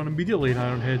Aggron immediately and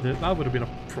Iron Head it. That would have been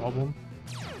a problem.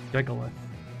 Gigalith.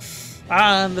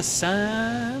 And the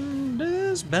sand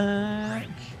is back.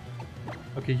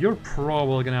 Okay, you're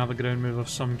probably going to have a ground move of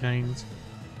some kind.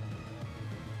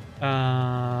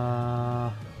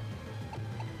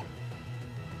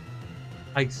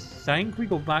 I think we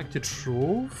go back to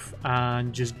Trove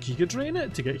and just Giga Drain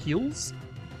it to get heals.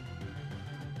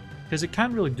 Because it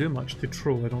can't really do much to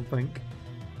Trove, I don't think.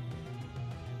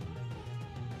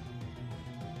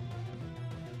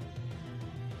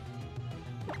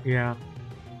 Yeah.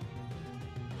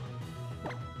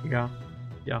 Yeah.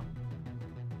 Yeah.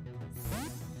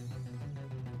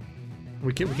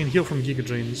 We can heal from Giga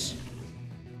Drains.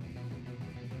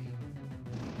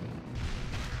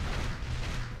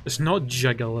 It's not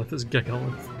Gigalith, it's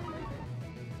Gigalith.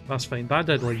 That's fine. That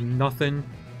did like nothing,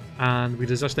 and we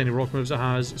resist any rock moves it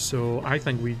has, so I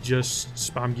think we just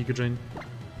spam Giga Drain.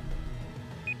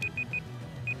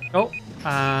 Oh,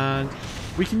 and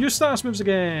we can use status moves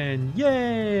again!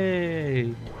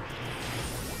 Yay!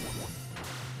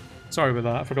 Sorry about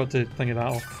that, I forgot to think of that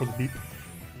off for the beep.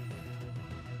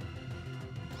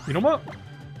 You know what?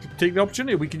 Take the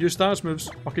opportunity, we can use status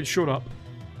moves. Fucking showed up.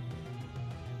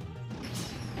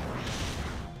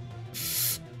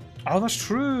 Oh, that's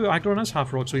true. Aggron is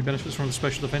half rock, so he benefits from the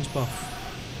special defense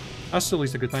buff. That's at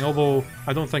least a good thing. Although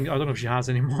I don't know if she has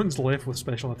any mons left with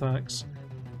special attacks.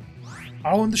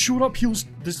 Oh, and the showed up heals.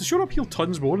 Does the showed up heal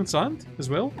tons more in sand as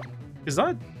well? Is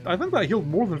that? I think that healed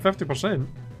more than 50%.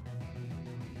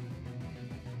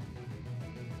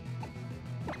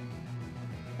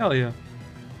 Hell yeah.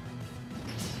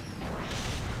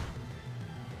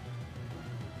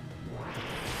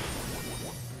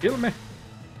 Heal me.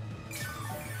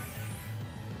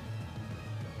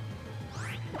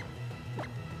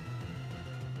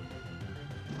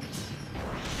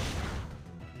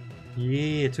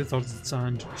 Yeah, 2/3 of the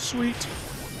sand. Sweet.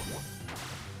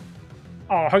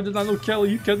 Oh, how did that not kill? Are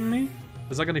you kidding me?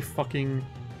 Is that gonna fucking...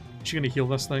 Is she gonna heal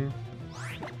this thing?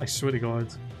 I swear to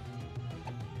God.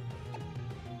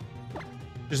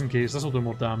 Just in case, this will do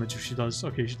more damage if she does.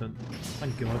 Okay, she didn't.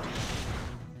 Thank God.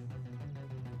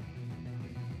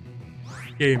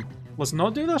 Game. Let's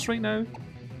not do this right now.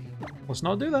 Let's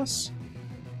not do this.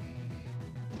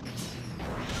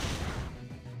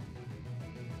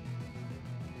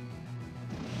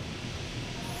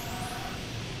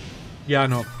 Yeah, I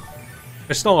know.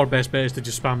 It's still our best bet is to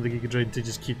just spam the Giga Drain to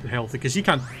just keep it healthy, because he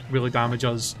can't really damage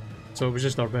us, so it was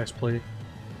just our best play.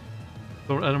 I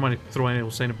don't want to throw anybody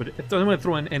else in, but I don't want to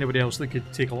throw in anybody else that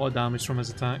could take a lot of damage from his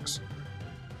attacks.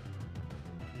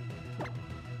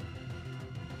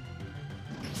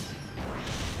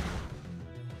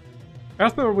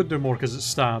 Earthpower would do more because it's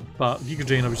stab, but Giga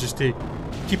Drain was just to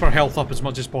keep our health up as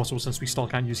much as possible since we still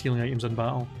can't use healing items in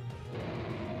battle.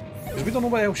 Because we don't know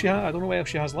what else she has. I don't know what else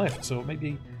she has left, so it might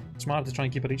be smart to try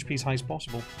and keep her HP as high as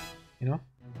possible. You know?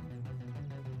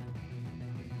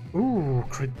 Ooh,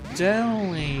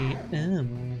 Credeli.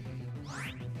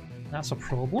 That's a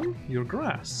problem. Your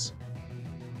grass.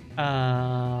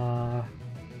 Tyler?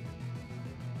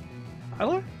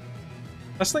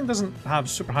 This thing doesn't have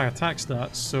super high attack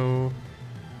stats, so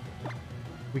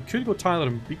we could go Tyler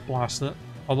and Beak Blast it.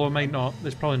 Although it might not.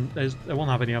 It won't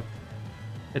have any.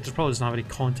 It just probably doesn't have any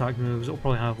contact moves. It'll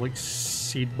probably have like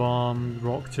Seed Bomb,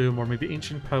 Rock Tomb, or maybe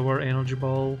Ancient Power, Energy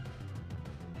Ball.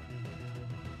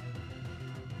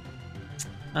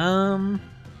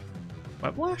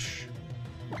 Whiplash?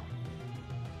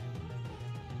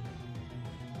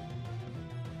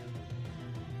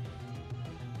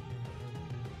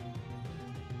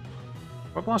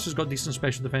 Whiplash has got decent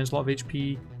special defense, a lot of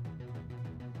HP.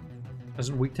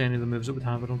 Isn't weak to any of the moves it would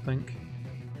have, I don't think.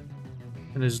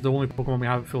 And is the only Pokemon we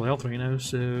have at full health right now,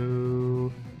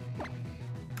 so...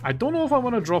 I don't know if I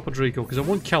want to drop a Draco, because I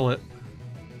won't kill it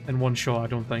in one shot, I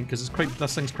don't think, because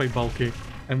this thing's quite bulky,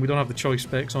 and we don't have the choice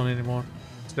specs on it anymore.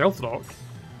 Stealth Rock?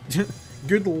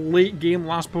 Good late game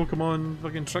last Pokemon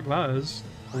fucking trick that is.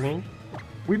 Hello?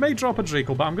 We may drop a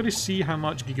Draco, but I'm going to see how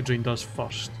much Giga Drain does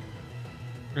first.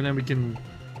 And then we can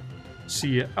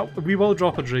see it. Oh, we will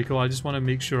drop a Draco, I just want to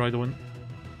make sure I don't...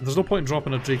 There's no point in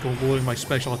dropping a Draco and lowering my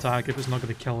special attack if it's not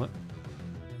going to kill it.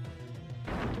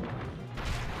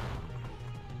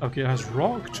 Okay, it has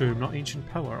Rock Tomb, not Ancient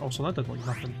Power. Also, that did like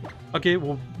nothing. Okay,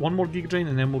 well, one more Giga Drain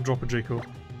and then we'll drop a Draco.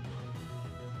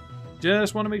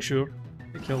 Just want to make sure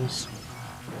it kills.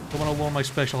 Don't want to lower my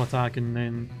special attack and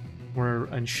then we're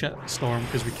in shit storm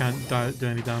because we can't do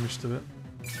any damage to it.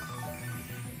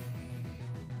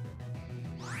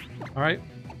 Alright,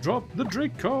 drop the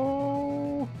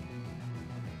Draco!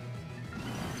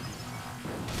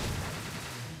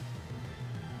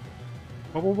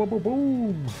 Boom, boom, boom,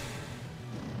 boom!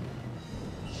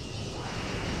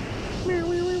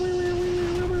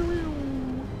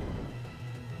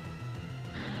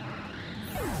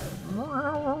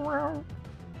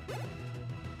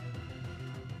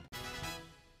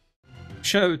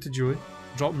 Shout out to Joey,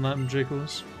 dropping that in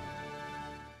Dracos.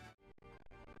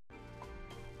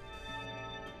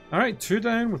 Alright, 2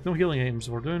 down with no healing items.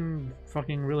 We're doing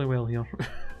fucking really well here.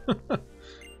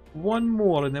 One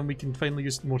more and then we can finally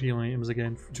use more healing items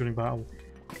again during battle.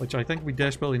 Which I think we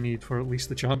desperately need for at least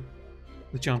the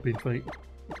champion fight.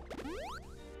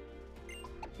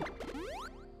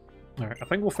 Alright, I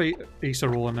think we'll fight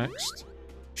Acerola next.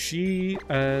 She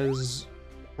is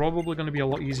probably going to be a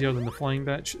lot easier than the flying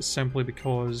bitch, simply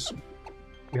because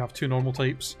we have 2 normal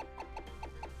types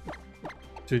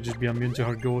to just be immune to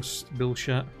her ghost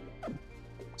bullshit.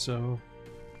 So,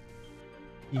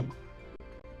 in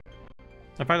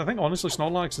fact, I think honestly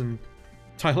Snorlax and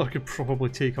Tyler could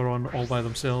probably take her on all by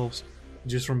themselves,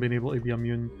 just from being able to be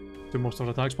immune to most of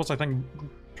her attacks. Plus, I think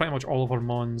pretty much all of her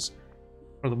mons,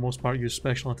 for the most part, use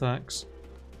special attacks.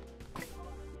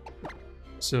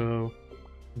 So,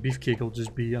 Beefcake will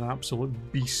just be an absolute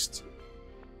beast.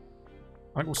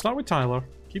 Alright, we'll start with Tyler.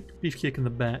 Keep Beefcake in the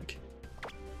back.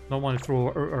 Not want to throw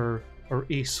our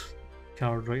ace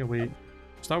card right away.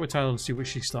 Start with Tyler and see what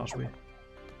she starts with.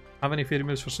 Have any fairy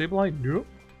moves for Sableye? Nope.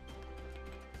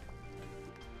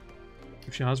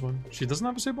 If she has one. She doesn't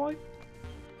have a Sableye?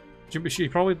 She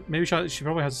probably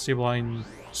has a Sableye in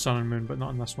Sun and Moon, but not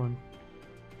in this one.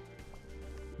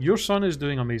 Your son is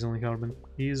doing amazingly, Carbon.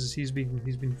 He's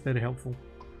been very helpful.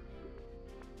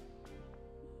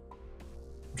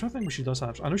 I'm trying to think what she does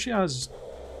have. I know she has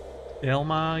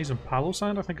Elmais and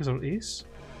Palosand, I think, is her ace.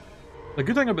 The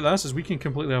good thing about this is we can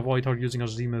completely avoid her using her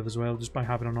Z move as well, just by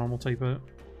having a normal type out,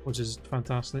 which is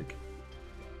fantastic.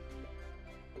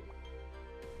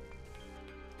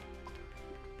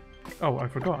 Oh, I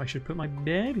forgot, I should put my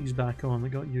berries back on that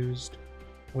got used,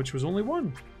 which was only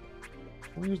one.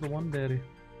 Only used the one berry.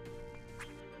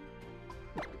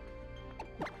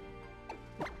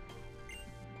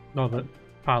 Not that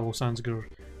Palosand's good.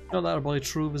 Not that our boy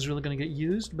Trove is really going to get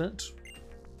used, but...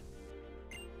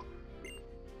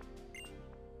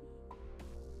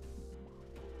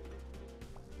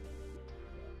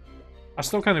 I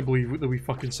still can't believe that we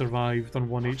fucking survived on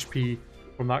 1 HP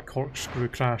from that corkscrew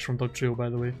crash from Dug Trail, by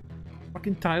the way.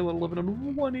 Fucking Tyler living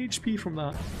on 1 HP from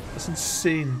that. That's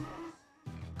insane.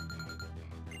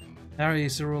 Alright,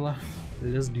 Acerola.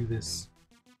 Let's do this.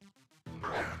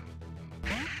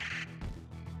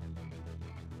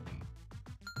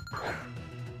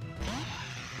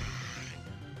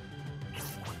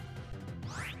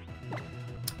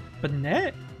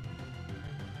 Banette?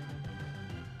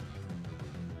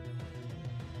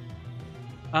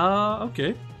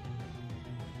 Okay.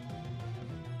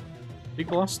 Big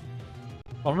Blast.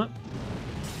 On it.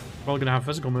 Probably gonna have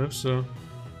physical moves, so...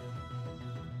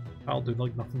 That'll do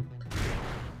like nothing.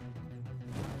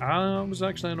 It was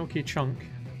actually an okay chunk.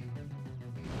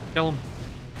 Kill him.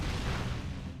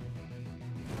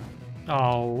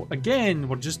 Oh, again,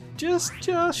 we're just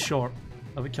short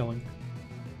of a killing.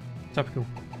 Typical.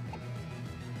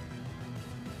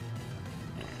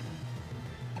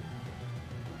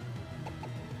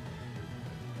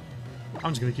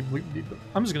 I'm just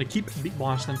gonna keep beat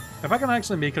blasting. If I can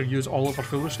actually make her use all of her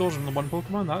full restores on the one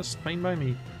Pokemon, that's fine by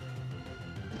me.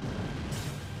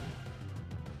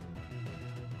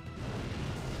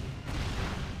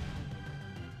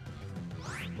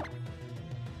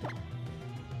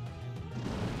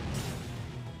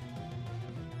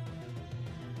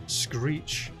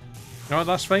 Screech. You know what,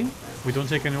 that's fine. We don't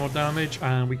take any more damage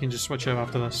and we can just switch out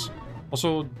after this.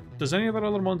 Also, does any of our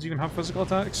other mons even have physical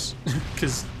attacks?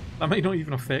 Because that might not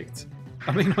even affect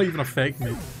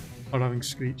me or having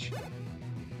Screech.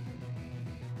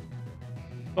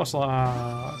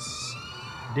 Dusclass.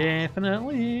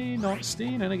 Definitely not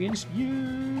staying in against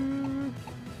you.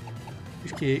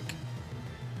 Beefcake.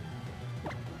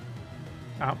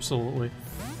 Absolutely.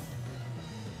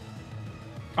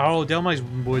 Oh, Delmice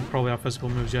would probably have physical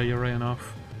moves. Yeah, you're right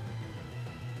enough.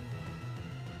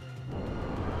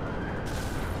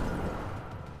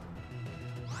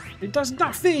 It does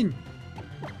nothing!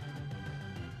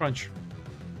 Crunch.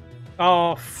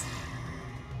 Oh,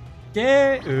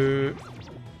 get out.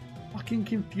 Fucking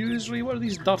Confusory, what are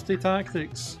these dirty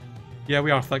tactics? Yeah,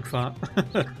 we are thick fat.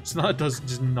 So that does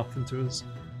just nothing to us.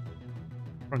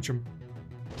 Crunch him.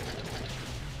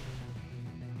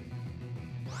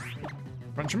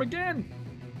 Crunch him again!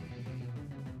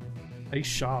 Ice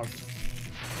shard.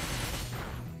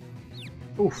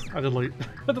 Oof, I did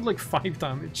like 5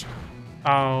 damage.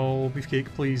 Oh,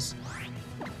 Beefcake, please.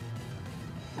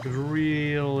 It could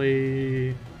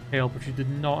really help if you did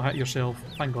not hit yourself.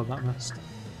 Thank God that missed.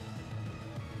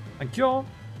 Thank you.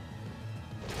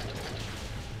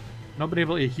 Not being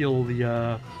able to heal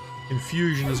the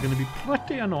infusion is going to be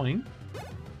pretty annoying.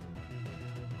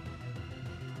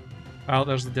 Oh,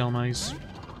 there's the Delmice.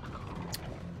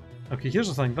 Okay, here's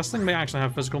the thing. This thing may actually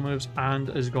have physical moves and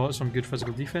has got some good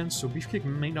physical defense, so Beefcake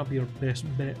might not be our best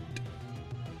bet.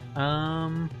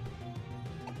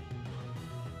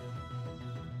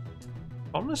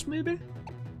 Furnace, maybe?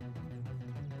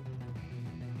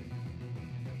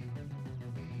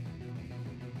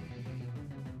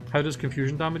 How does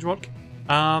confusion damage work?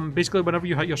 Basically, whenever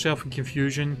you hit yourself in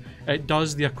confusion, it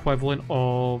does the equivalent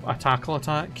of a tackle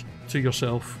attack to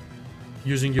yourself,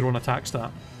 using your own attack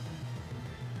stat.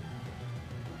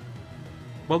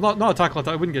 Well, not a tackle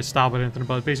attack. I wouldn't get stabbed or anything,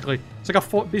 but basically, it's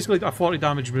like basically a 40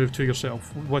 damage move to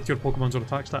yourself with your Pokemon's own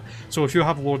attack stat. So if you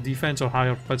have lower defense or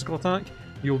higher physical attack,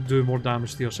 you'll do more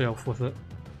damage to yourself with it.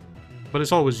 But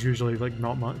it's always usually like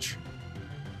not much.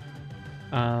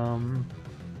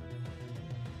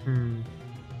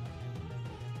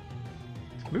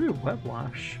 Maybe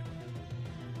Whiplash.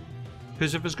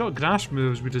 Because if it's got grass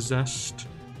moves, we resist.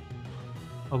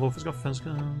 Although if it's got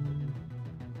physical...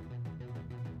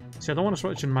 See, I don't want to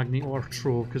switch in Magneto or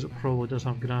Trove because it probably does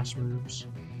have grass moves.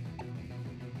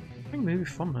 I think maybe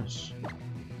Furnace.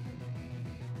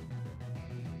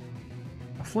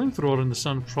 A Flamethrower in the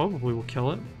sun probably will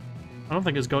kill it. I don't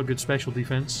think it's got good special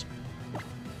defense.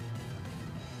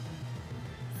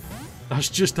 That's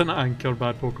just an anchor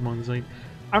bad Pokemon design.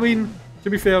 I mean, to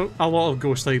be fair, a lot of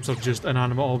ghost types are just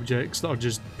inanimate objects that are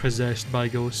just possessed by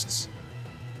ghosts.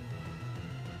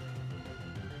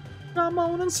 Come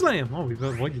on and slam! Oh, we've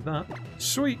avoided that.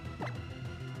 Sweet!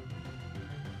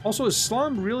 Also, is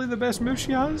Slam really the best move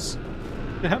she has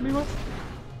to hit me with?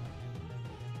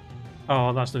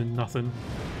 Oh, that's doing nothing.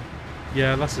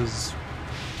 Yeah, this is...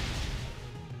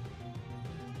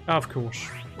 Of course.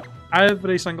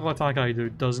 Every single attack I do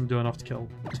doesn't do enough to kill.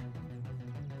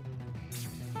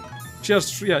 She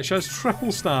has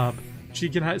triple stab. She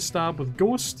can hit stab with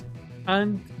Ghost,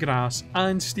 and Grass,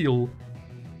 and Steel.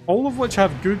 All of which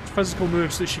have good physical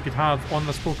moves that she could have on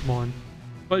this Pokemon,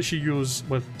 but she uses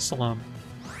with Slam.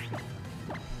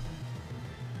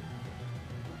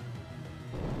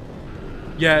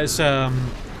 Yeah,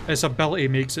 its ability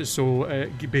makes it so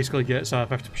it basically gets a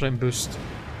 50% boost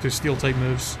to Steel type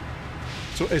moves.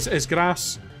 So it's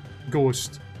Grass,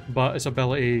 Ghost, but its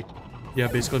ability, yeah,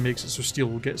 basically makes it so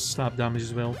Steel gets stab damage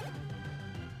as well.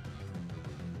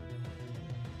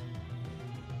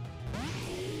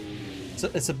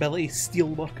 Its ability, Steel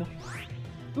Worker.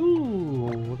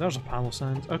 Ooh, there's a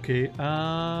Palossand. Okay,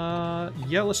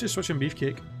 yeah, let's just switch in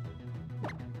Beefcake.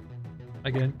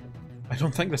 Again. I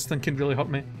don't think this thing can really hurt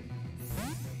me.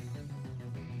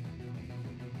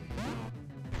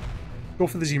 Go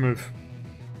for the Z move.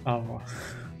 Oh.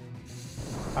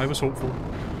 I was hopeful.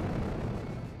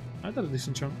 I did a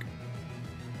decent chunk.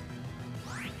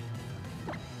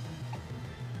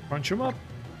 Crunch him up.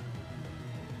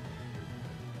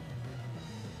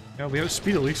 Yeah, we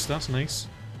outspeed at least, that's nice.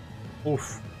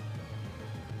 Oof.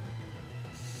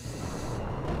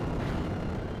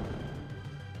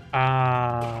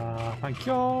 Thank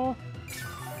you.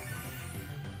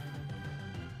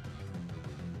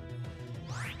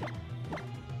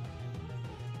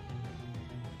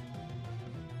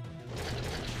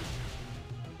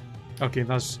 Okay,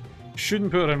 that's...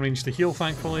 Shouldn't put her in range to heal,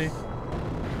 thankfully.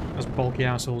 This bulky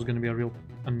asshole is going to be a real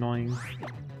annoying.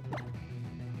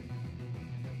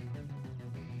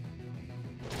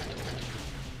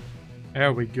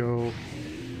 There we go.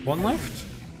 One left?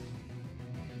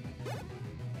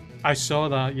 I saw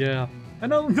that, yeah.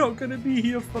 And I'm not going to be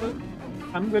here for it.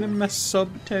 I'm going to miss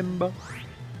September.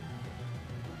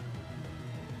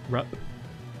 Rip.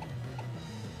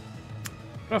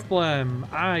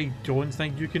 Riftblim, I don't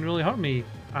think you can really hurt me.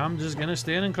 I'm just gonna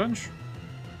stay in and crunch.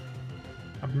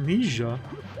 Amnesia?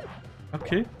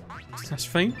 Okay, that's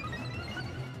fine.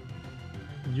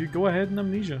 You go ahead and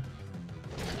amnesia.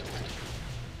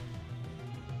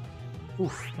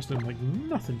 Oof, that's doing like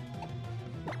nothing.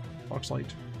 Box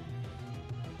light.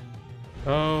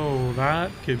 Oh, that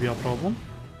could be a problem.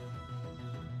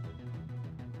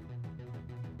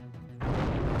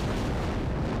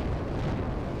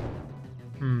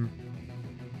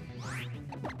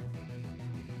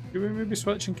 Do we maybe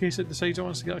switch in case it decides it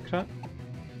wants to get a crit?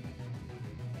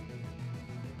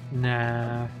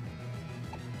 Nah.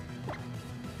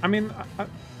 I mean,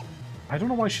 I don't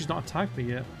know why she's not attacked me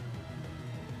yet.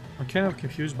 I'm kind of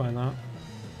confused by that.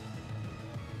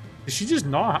 Does she just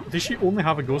not? Does she only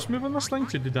have a ghost move on this thing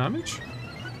to do damage?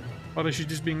 Or is she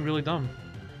just being really dumb?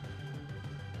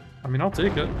 I mean, I'll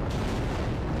take it.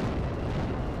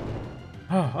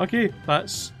 Okay,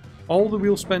 that's all the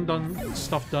wheel spin done,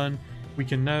 stuff done. We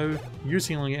can now use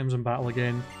healing items in battle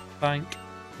again. Thank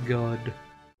God.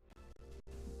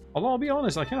 Although I'll be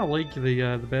honest, I kind of like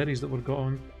the berries that we've got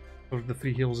on, or the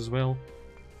 3 heals as well.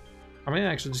 I might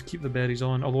actually just keep the berries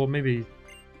on, although maybe.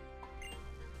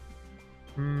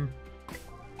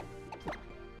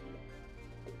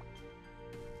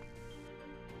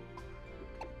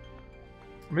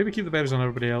 Maybe keep the berries on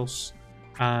everybody else,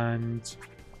 and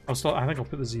I think I'll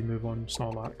put the Z move on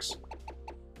Snorlax.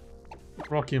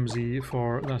 Rocky MZ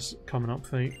for this coming up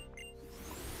fight.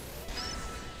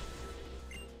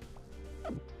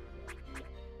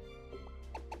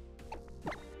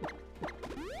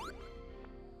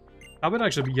 That would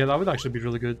actually be, yeah, that would actually be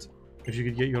really good if you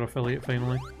could get your affiliate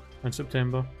finally in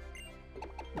September.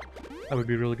 That would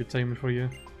be a really good timing for you.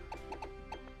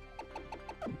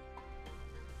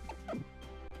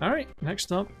 Alright,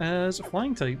 next up is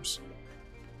flying types.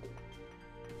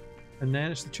 And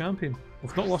then it's the champion.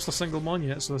 We've not lost a single mon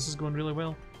yet, so this is going really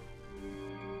well.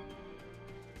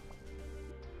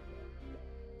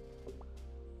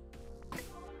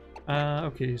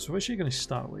 Okay, so what's she going to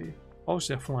start with?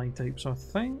 Obviously a flying type, so I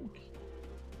think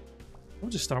we'll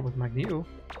just start with Magneto.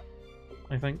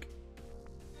 I think.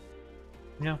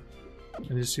 Yeah.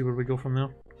 And just see where we go from there.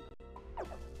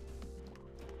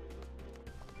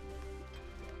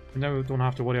 And now we don't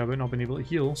have to worry about not being able to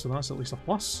heal, so that's at least a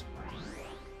plus.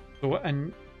 So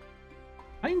in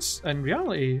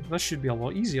reality, this should be a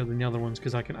lot easier than the other ones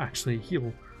because I can actually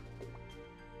heal.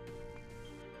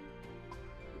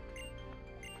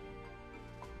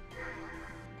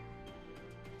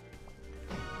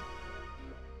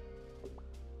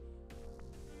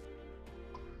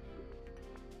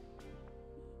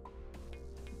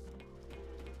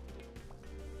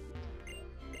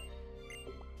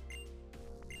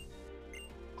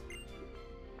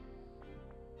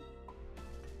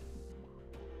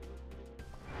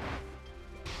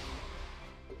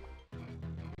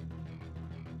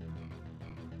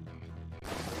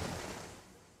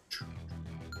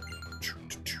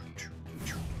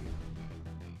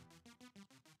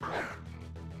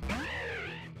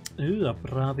 Ooh, a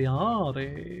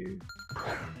Braviare.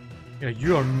 Yeah,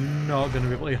 you are not going to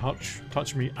be able to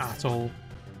touch me at all.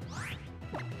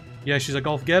 Yeah, she's a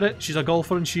golf. Get it? She's a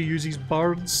golfer and she uses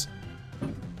birds.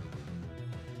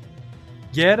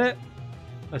 Get it?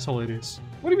 That's hilarious.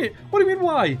 What do you mean? What do you mean?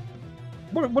 Why?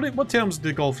 What terms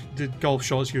do golf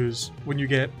shots use when you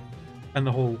get in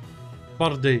the hole?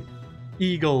 Birdie,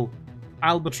 eagle,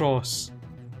 albatross.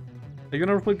 Have you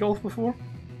never played golf before?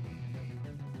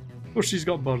 Of course she's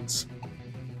got birds.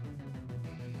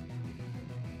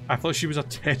 I thought she was a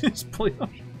tennis player.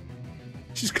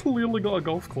 She's clearly got a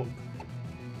golf club.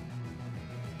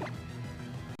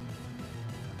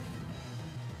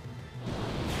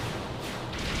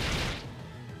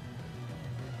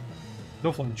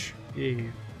 No flinch. Yeah.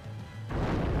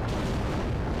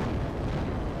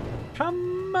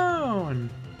 Come on!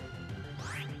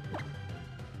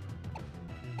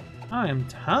 I am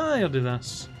tired of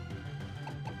this.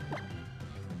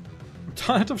 I'm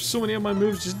tired of so many of my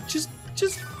moves just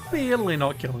barely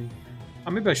not killing.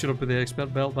 Maybe I should have put the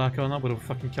expert belt back on. That would have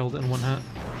fucking killed it in one hit.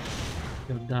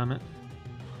 God damn it.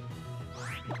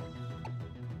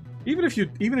 Even if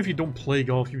you don't play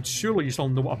golf, you'd surely still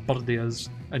know what a birdie is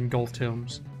in golf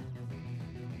terms.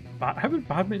 But how would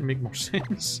badminton make more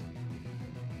sense?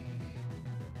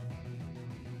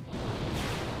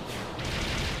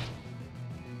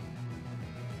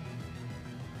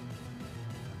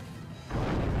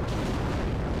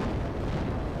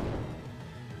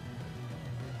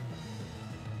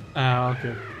 Ah,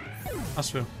 okay. That's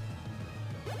fair.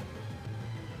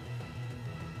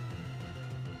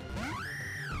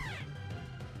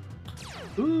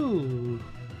 Ooh.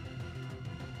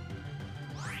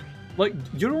 Like,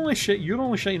 you're only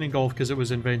shining in golf because it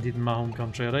was invented in my home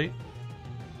country, right?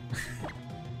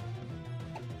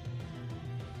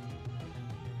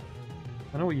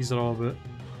 I know what these are all about.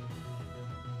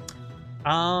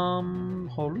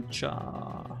 Holucha.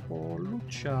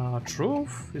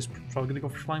 Trove is probably gonna go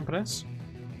for flying press.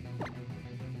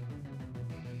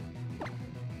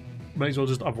 Might as well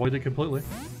just avoid it completely.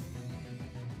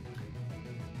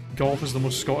 Golf is the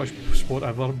most Scottish sport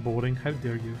ever. Boring. How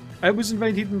dare you? It was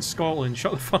invented in Scotland.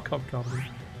 Shut the fuck up, Carmen.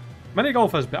 Mini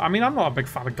golf is, I mean, I'm not a big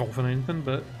fan of golf or anything,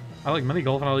 but I like mini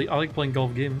golf and I like playing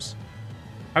golf games.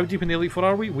 How deep in the Elite Four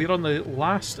are we? We're on the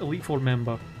last Elite Four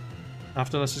member.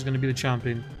 After this is going to be the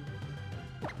champion.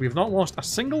 We have not lost a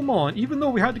single mon, even though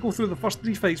we had to go through the first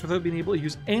 3 fights without being able to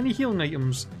use any healing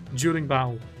items during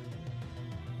battle.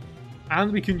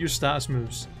 And we can use status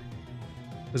moves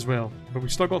as well. But we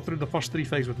still got through the first 3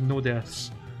 fights with no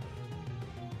deaths.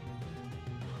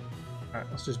 Alright,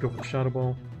 let's just go for the Shadow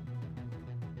Ball.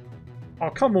 Oh,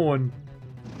 come on!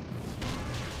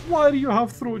 Why do you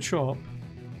have Throat Chop?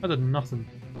 I did nothing.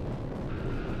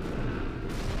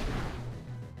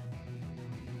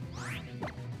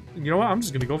 You know what? I'm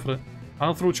just gonna go for it.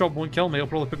 I'll Throat Chop won't kill me. It'll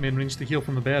probably put me in range to heal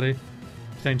from the berry.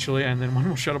 Potentially, and then one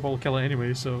more Shadow Ball will kill it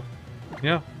anyway, so...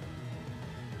 yeah.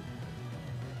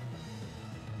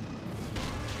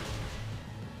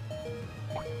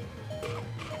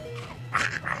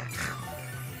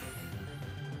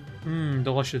 Mmm,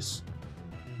 delicious.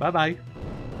 Bye-bye.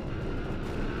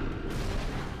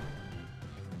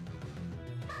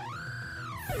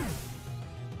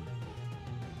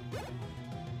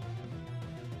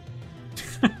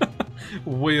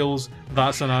 Wales,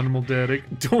 that's an animal, Derek.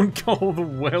 Don't call the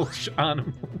Welsh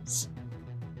animals.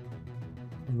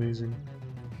 Amazing.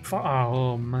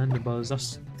 Oh, Mandibuzz,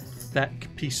 that's thick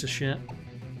piece of shit.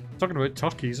 Talking about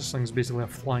turkeys, this thing's basically a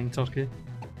flying turkey.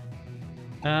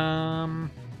 You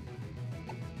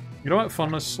know what,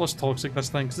 Furnace, let's Toxic this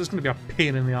thing, because it's going to be a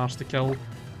pain in the arse to kill.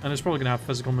 And it's probably going to have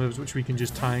physical moves which we can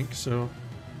just tank, so...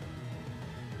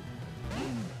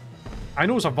 I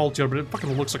know it's a vulture, but it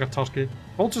fucking looks like a turkey.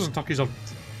 Vultures and turkeys are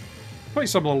quite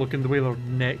similar looking, the way their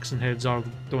necks and heads are,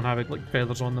 don't have it like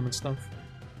feathers on them and stuff.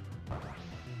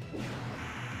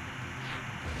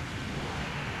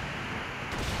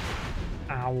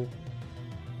 Ow.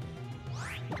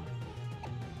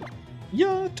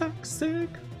 You're toxic!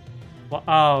 Well,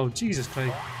 oh, Jesus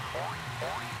Christ.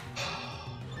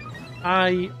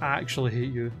 I actually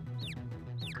hate you.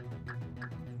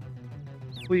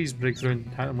 Please break through and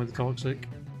hit him with the Toxic.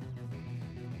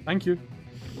 Thank you.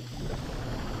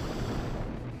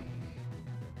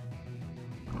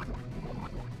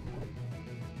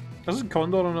 Isn't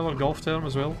Condor another golf term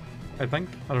as well? I think?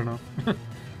 I don't know. The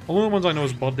only ones I know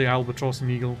is Birdie, Albatross and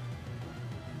Eagle.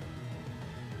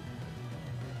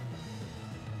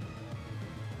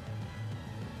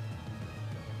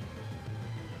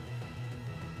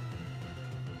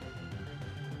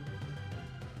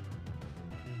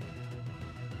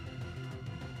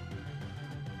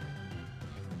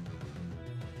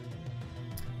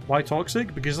 Why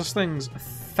Toxic? Because this thing's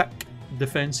thick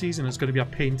defenses and it's going to be a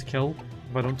pain to kill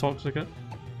if I don't Toxic it.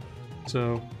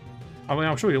 So, I mean,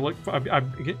 I'll show you. Look,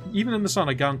 even in the sun,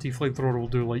 I guarantee Flamethrower will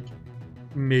do like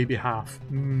maybe half,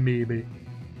 maybe.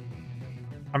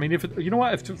 I mean, if it, you know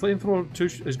what, if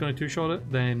Flamethrower is going to 2-shot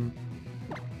it, then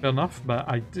fair enough.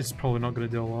 But it's probably not going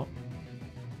to do a lot.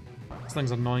 This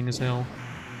thing's annoying as hell.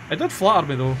 It did flatter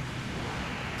me though.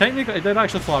 Technically, it did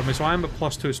actually flatter me, so I am at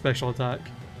 +2 special attack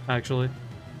actually.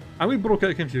 And we broke out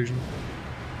of confusion.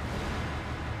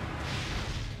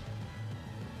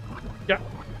 Yeah.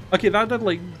 Okay, that did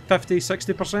like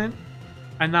 50-60%.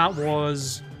 And that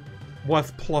was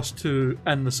with +2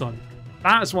 in the sun.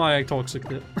 That's why I Toxiced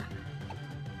it.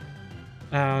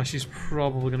 She's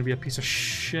probably going to be a piece of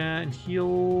shit and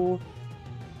heal.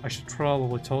 I should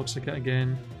probably Toxic it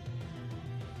again.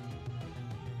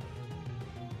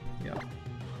 Yeah.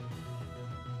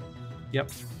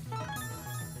 Yep.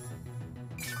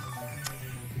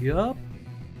 Yup.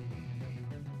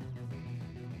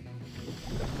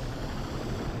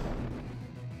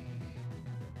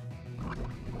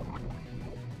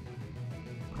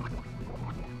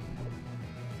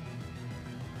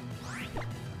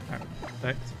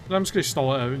 Right. I'm just going to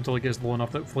stall it out until it gets low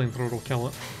enough that Flamethrower will kill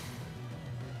it.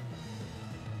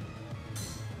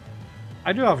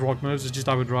 I do have rock moves, it's just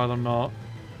I would rather not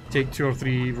take 2 or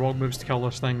 3 rock moves to kill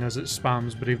this thing as it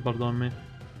spams Brave Bird on me.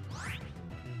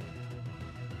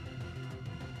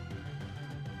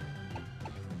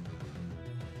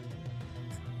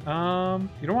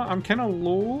 You know what? I'm kind of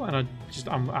low, and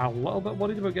I'm a little bit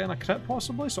worried about getting a crit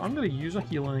possibly, so I'm going to use a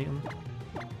healing item.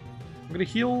 I'm going to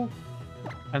heal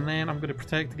And then I'm going to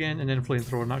protect again, and then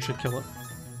flamethrower, and that should kill it.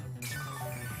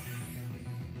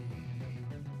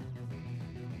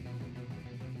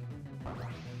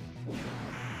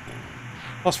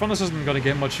 Plus, Furnace isn't going to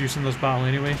get much use in this battle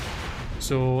anyway,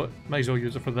 so might as well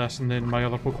use it for this, and then my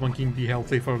other Pokemon can be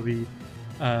healthy for the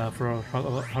for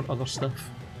her other stuff.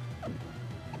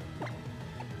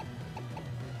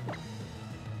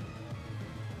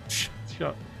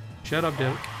 Shut up,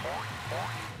 Derek.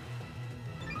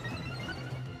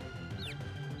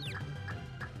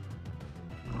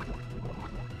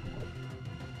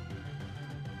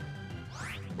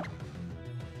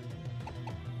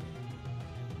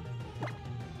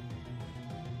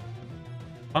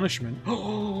 Punishment.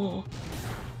 Oh,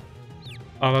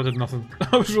 that did nothing.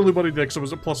 I was really worried there because I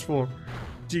was at +4.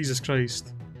 Jesus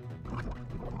Christ.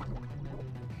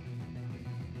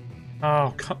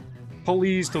 Oh,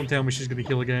 please don't tell me she's going to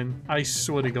heal again. I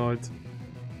swear to God.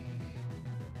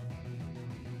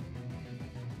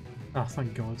 Ah,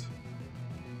 thank God.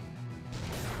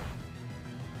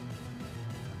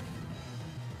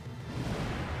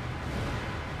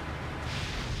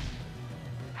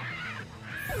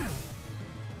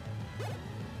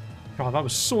 God, that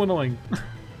was so annoying.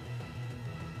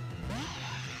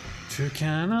 Two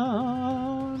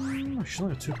cannon. She's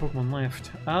only got 2 Pokemon left.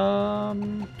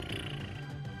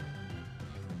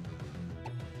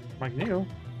 Magneto.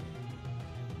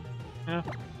 Yeah.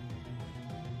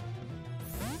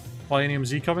 Plinium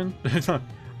Z coming?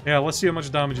 Yeah, let's see how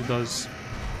much damage it does.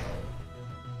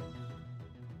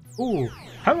 Ooh,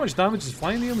 how much damage is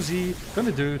Plinium Z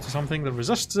gonna do to something that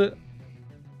resists it?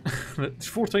 That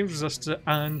 4 times resists it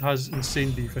and has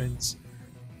insane defense.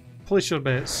 Place your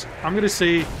bets. I'm gonna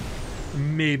say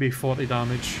maybe 40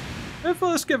 damage.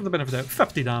 Let's give it the benefit of the doubt.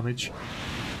 50 damage.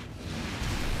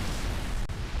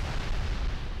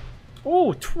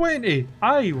 Oh, 20!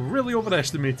 I really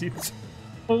overestimated.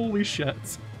 Holy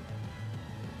shit.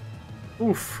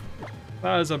 Oof.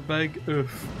 That is a big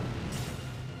oof.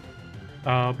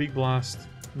 Big blast.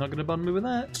 Not gonna burn me with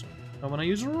that. Not when I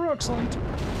use Rock Slide.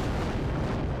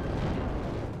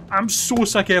 I'm so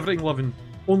sick of everything living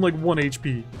on like 1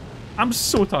 HP. I'm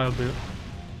so tired of it.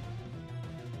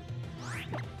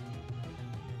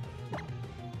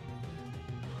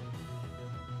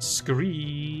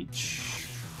 Screech.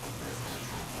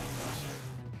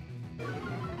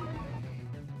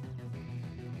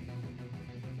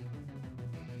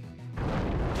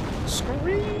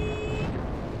 Screech.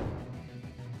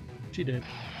 She did.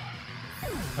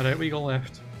 Alright, we got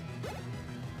left.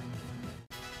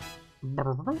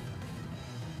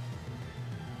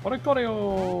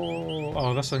 Oricorio!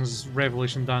 Oh, this thing's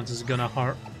Revelation Dance is gonna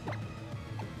hurt.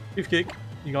 Beefcake,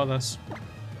 you got this.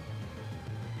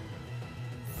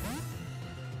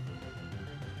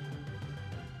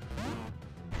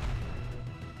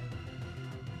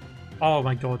 Oh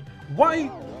my god.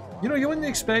 Why? You know, you wouldn't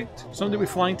expect somebody with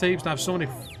flying types to have so many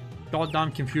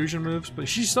goddamn confusion moves, but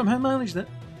she somehow managed it.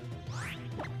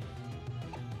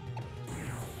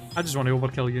 I just want to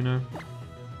overkill you now.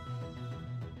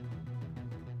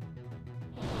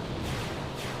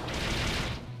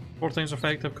 Four times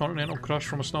effective Continental Crush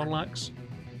from a Snorlax.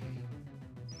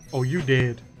 Oh, you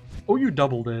dead. Oh, you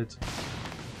double dead.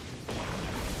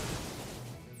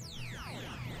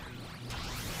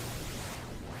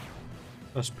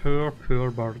 This poor,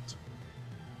 poor bird.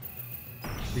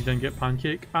 You didn't get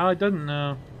Pancake? I didn't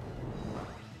know.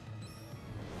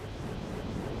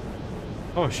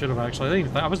 Oh, I should have actually.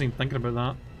 I wasn't even thinking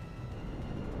about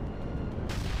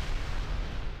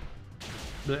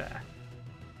that. Blech.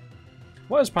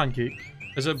 What is Pancake?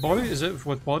 Is it body? Is it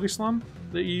with Body Slam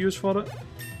that you use for it?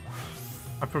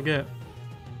 I forget.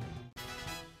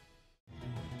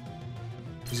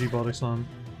 Z Body Slam.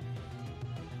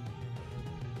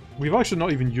 We've actually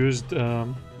not even used. I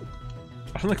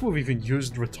don't think we've even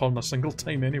used Return a single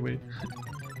time anyway.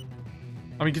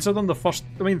 I mean, considering the first.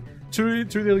 I mean, two of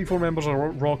the Elite Four members are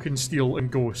Rock and Steel and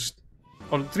Ghost.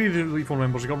 Or 3 of the Elite Four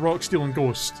members, you got Rock, Steel, and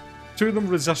Ghost. 2 of them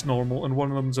resist normal, and 1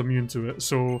 of them's immune to it,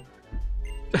 so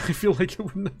I feel like it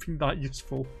wouldn't have been that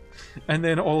useful. And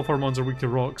then all of our mons are weak to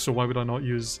Rock, so why would I not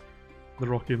use the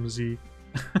Rock MZ?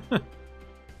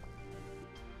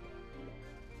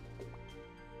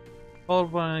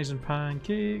 Pulverize and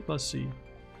Pancake, let's see.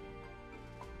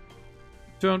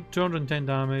 210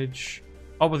 damage.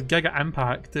 Oh, with Giga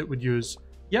Impact it would use.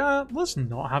 Yeah, let's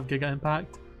not have Giga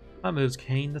Impact. That move's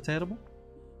kinda terrible.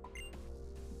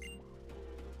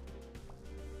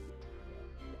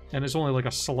 And it's only like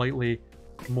a slightly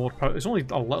more power. It's only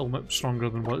a little bit stronger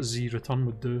than what Z Return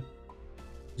would do.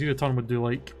 Z Return would do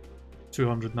like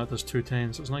 200 and that does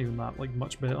 210, so it's not even that like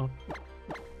much better.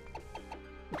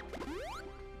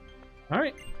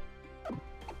 Alright.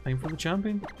 Time for the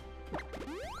champion.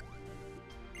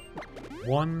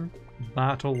 One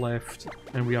battle left,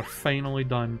 and we are finally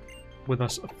done with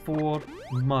this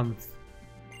 4-month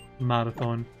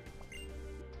marathon.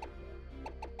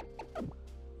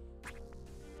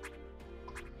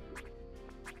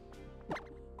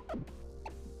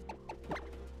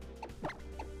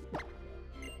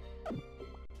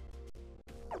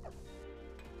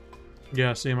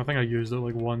 Yeah, same. I think I used it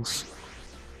like once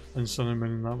in Sun and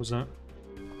Moon, and that was it.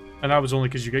 And that was only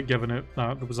because you get given it.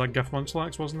 There was that gift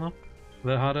Nuzlocke, wasn't there?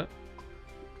 That had it.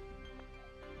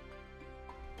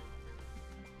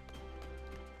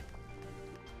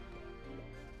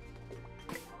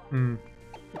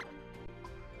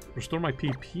 Restore my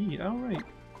PP. Alright.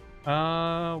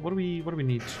 What do we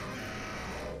need?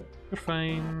 You're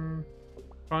fine.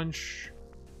 Crunch.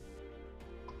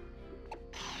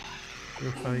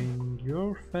 You're fine.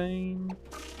 You're fine.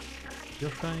 You're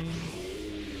fine.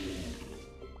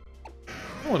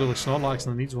 Oh, really Snorlax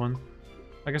and needs one.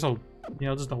 I guess I'll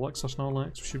just elixir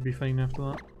Snorlax. We should be fine after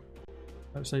that.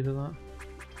 Outside of that.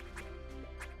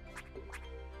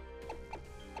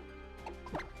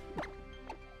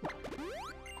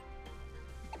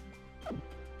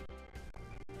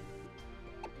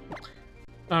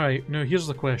 Alright, now here's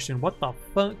the question. What the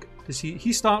fuck does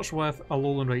he starts with a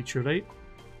Alolan Raichu, right?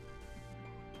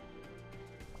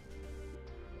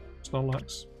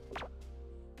 Snorlax.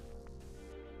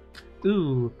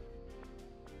 Ooh.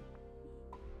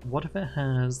 What if it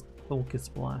has Focus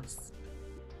Blast?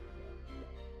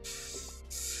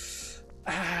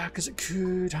 Because it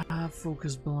could have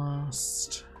Focus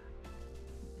Blast.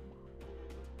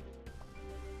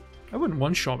 It wouldn't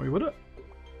one-shot me, would it?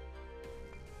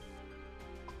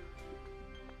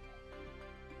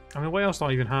 I mean, what else do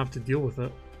I even have to deal with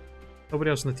it? Nobody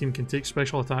else in the team can take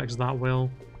special attacks that well.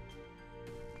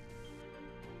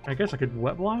 I guess I could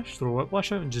Whiplash, throw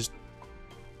Whiplash out and just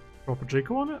drop a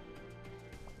Draco on it.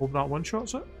 Hope that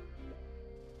one-shots it.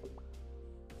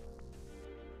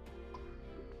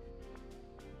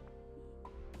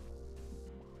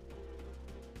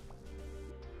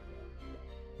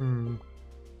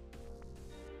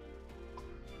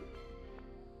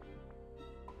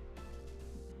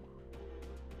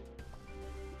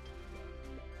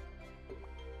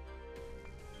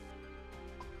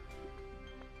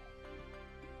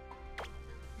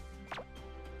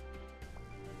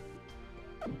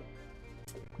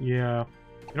 Yeah.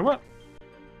 You know what?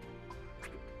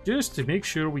 Just to make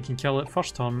sure we can kill it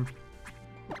first turn,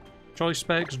 Choice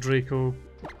Specs Draco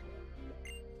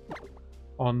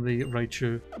on the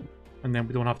Raichu, and then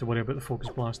we don't have to worry about the Focus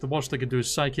Blast. The worst I could do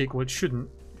is Psychic, which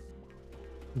shouldn't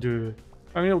do...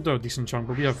 I mean, it'll do a decent chunk,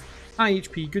 but we have high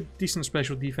HP, good, decent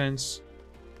special defense.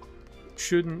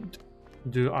 Shouldn't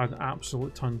do an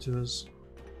absolute ton to us.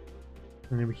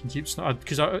 And then we can keep...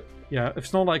 Because, yeah,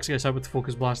 if Snorlax gets out with the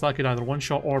Focus Blast, that could either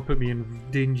one-shot or put me in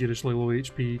dangerously low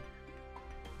HP.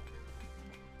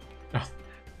 Oh,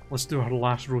 let's do our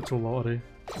last Roto Lottery.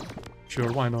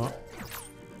 Sure, why not?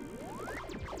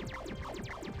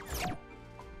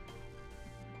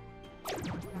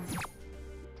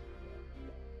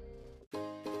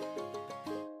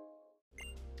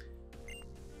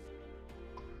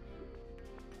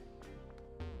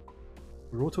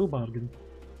 Roto bargain.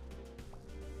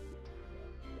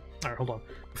 Alright, hold on.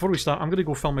 Before we start, I'm going to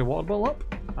go fill my water bottle up.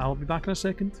 I'll be back in a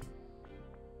second.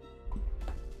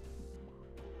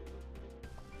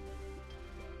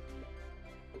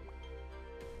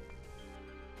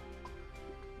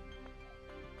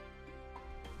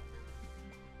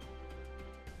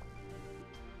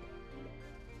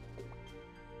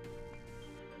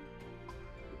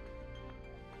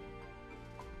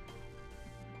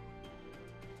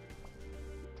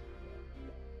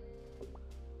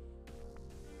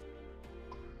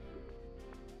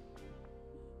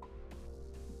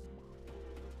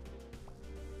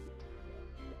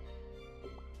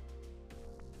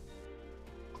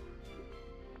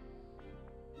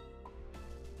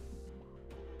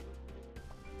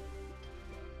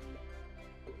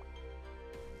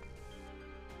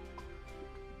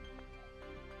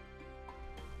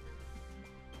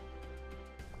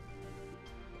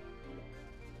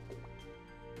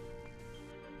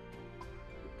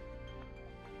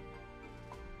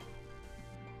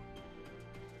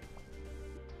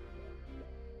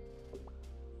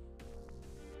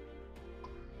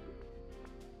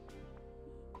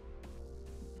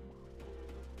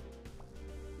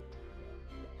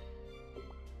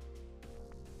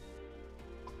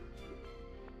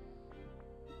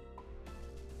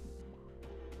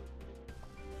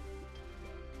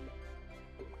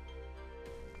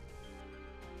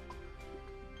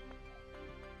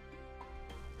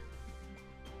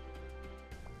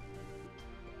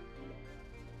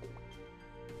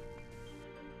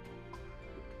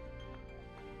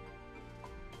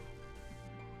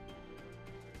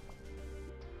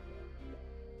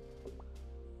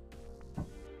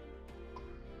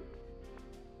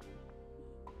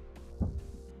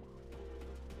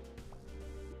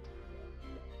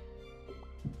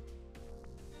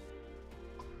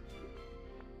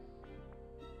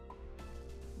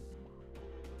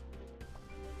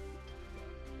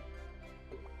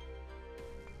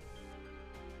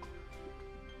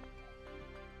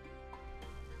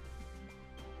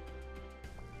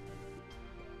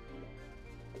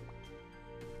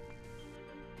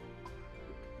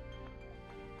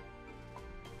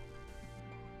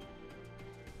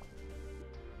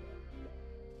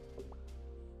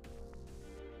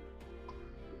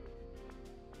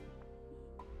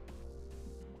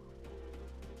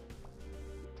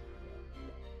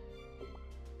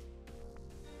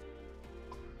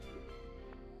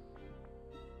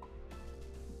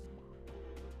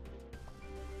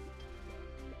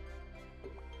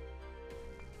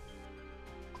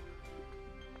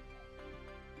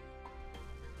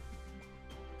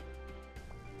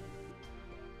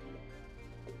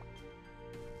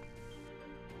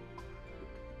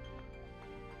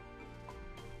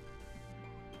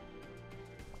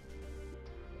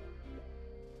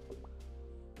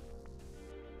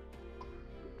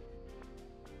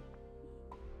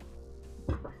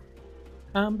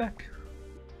 I'm back.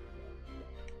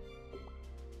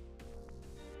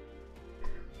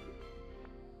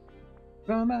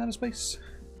 From outer space.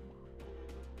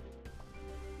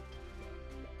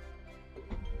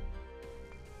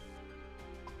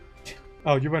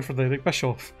 Oh, you went for the Eric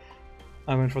Bischoff.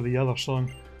 I went for the other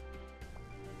song.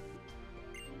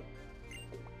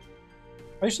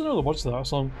 I used to know the words to that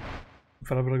song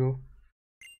forever ago.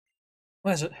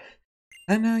 What is it?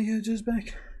 And now you're just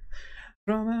back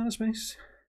from outer space.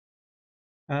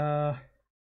 Fuck,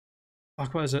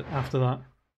 what is it after that?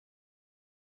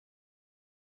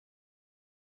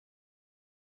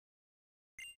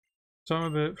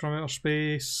 Something about from outer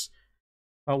space.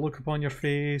 I'll look upon your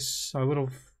face. I would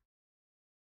have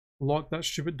locked that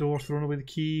stupid door, thrown away the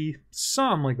key.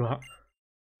 Something like that.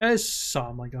 It's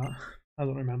something like that. I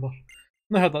don't remember.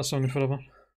 I heard that song in forever.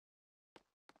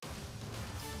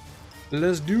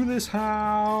 Let's do this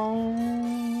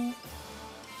how.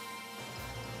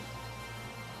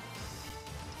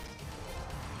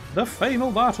 The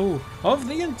final battle of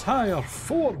the entire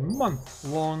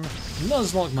 4-month-long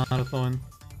Nuzlocke marathon.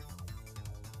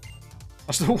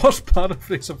 That's the worst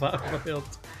paraphrase of that I've ever heard.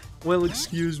 Well,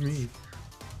 excuse me.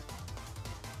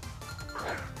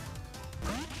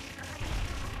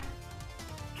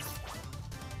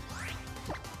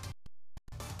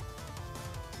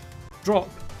 Drop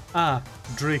a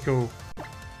Draco.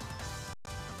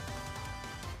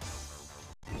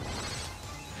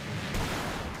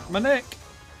 My neck!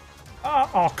 Ah,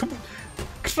 oh, come on.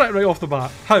 Crit right off the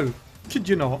bat. How? Could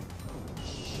you not?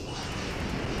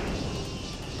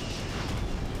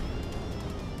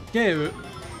 Get out.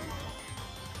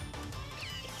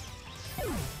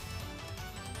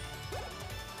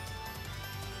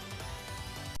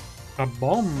 A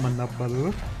bomb in the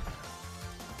barrel.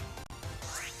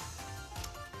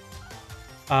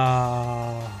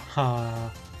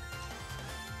 Ha.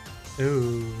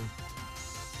 Ooh.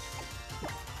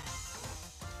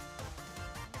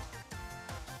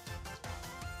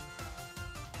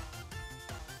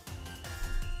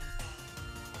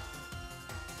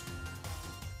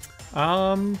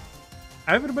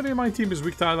 Everybody in my team is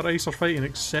weak to either ice or fighting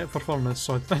except for Furnace,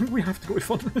 so I think we have to go to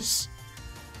Furnace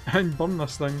and burn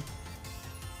this thing.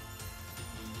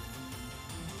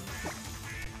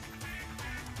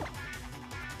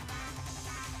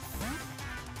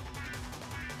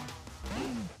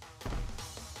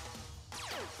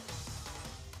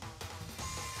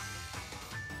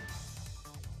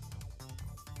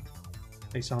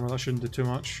 Ice armor, that shouldn't do too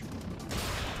much.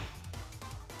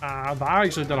 Ah, that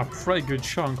actually did a pretty good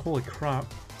chunk, holy crap.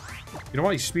 You know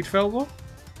what his speed fell though?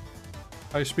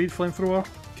 His speed flamethrower,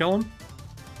 kill him.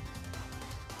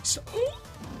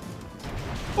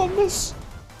 Furnace!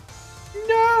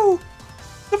 No!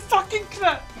 The fucking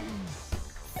crit!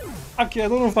 Okay, I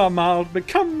don't know if that mattered, but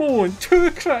come on,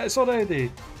 2 crits already!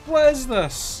 What is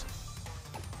this?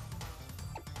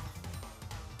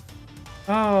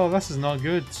 Oh, this is not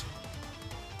good.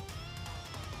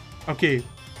 Okay.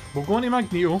 We'll go into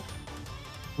Magneto.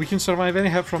 We can survive any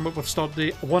hit from it with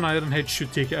Sturdy. 1 Iron Head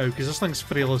should take it out, because this thing's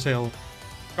frail as hell.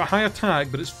 Got high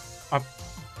attack, but it's a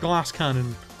glass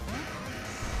cannon.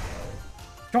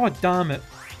 God damn it.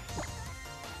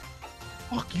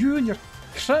 Fuck you and your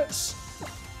crits.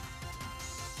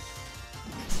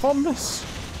 Furnace.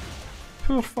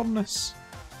 Poor Furnace.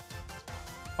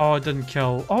 Oh, it didn't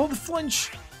kill. Oh, the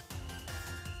flinch.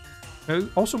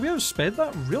 Also, we outsped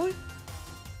that? Really?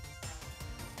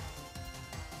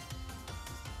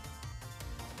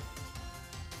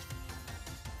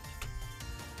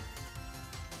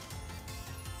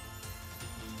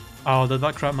 Oh, did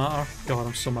that crap matter? God,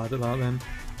 I'm so mad at that then.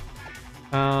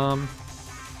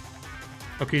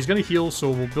 Okay, he's gonna heal, so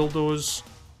we'll bulldoze.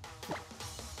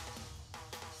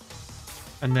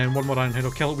 And then 1 more Iron Head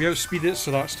will kill it. We outspeed it, so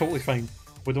that's totally fine.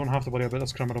 We don't have to worry about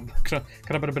this anymore.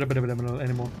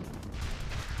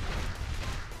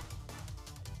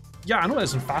 Yeah, I know it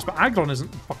isn't fast, but Aggron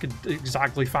isn't fucking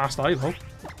exactly fast either.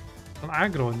 An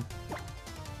Aggron.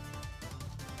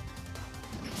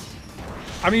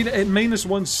 I mean, at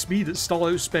 -1 speed, it still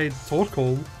outsped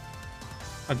Torkoal.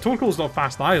 And Torkoal's not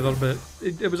fast either, but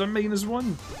it was a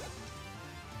 -1.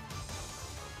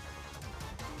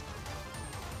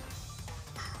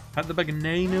 At the big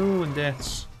 9-0 and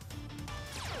deaths.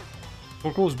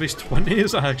 Torkoal's base 20,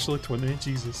 is it actually 20?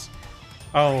 Jesus.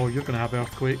 Oh, you're gonna have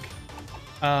Earthquake.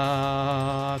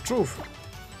 Trove.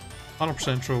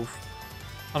 100% Trove.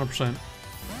 100%.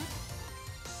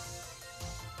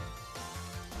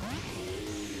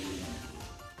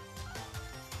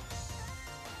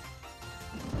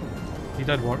 He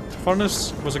did work.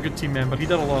 Furnace was a good team member. He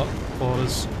did a lot for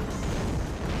us.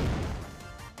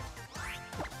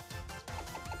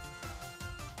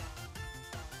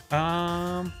 You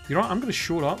know what? I'm going to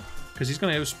shore up, because he's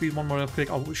going to outspeed one more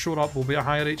earthquake. I'll shore up, we'll be at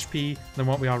higher HP than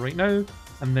what we are right now,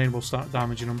 and then we'll start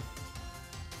damaging him.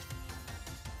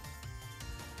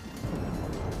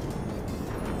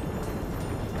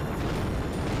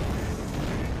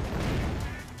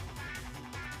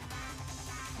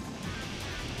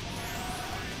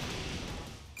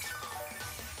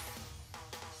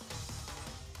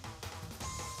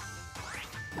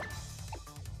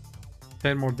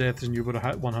 Ten more deaths and you would have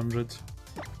hit 100.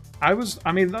 I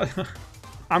mean,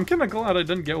 I'm kind of glad I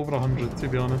didn't get over 100, to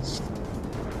be honest.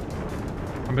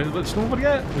 I mean, it's not over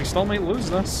yet. We still might lose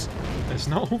this. It's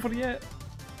not over yet.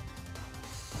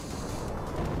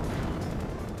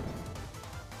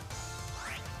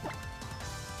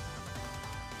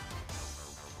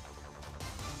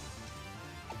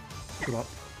 Shut up.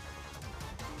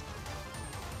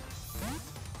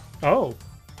 Oh.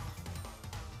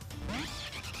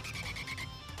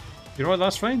 You know what?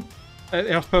 That's fine.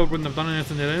 Earth Power wouldn't have done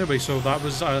anything there anyway, so that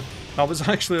was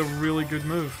actually a really good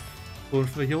move. Going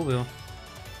for the heal there.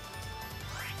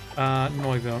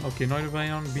 Noivern. Okay,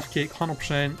 Noivern, Beefcake,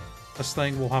 100%. This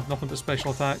thing will have nothing but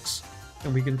special attacks,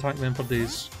 and we can tank them for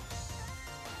days.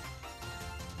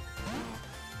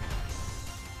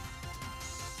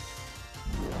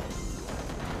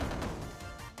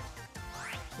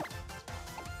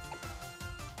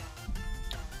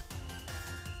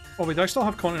 Oh wait, do I still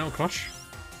have Continental Crush?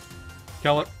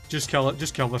 Kill it. Just kill it.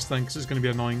 Just kill this thing, because it's going to be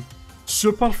annoying.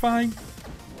 Super Fang!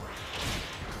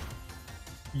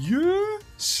 You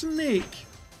snake!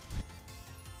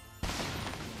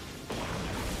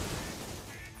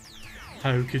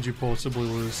 How could you possibly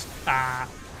lose? Ah!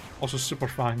 Also Super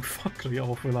Fang. Fuck right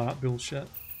off with that bullshit.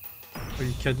 Are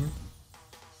you kidding?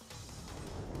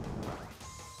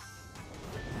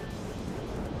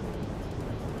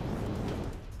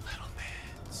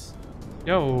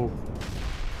 Yo!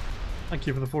 Thank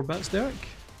you for the 4 bits, Derek.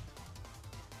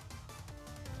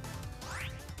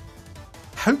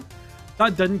 How?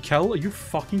 That didn't kill? Are you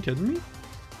fucking kidding me?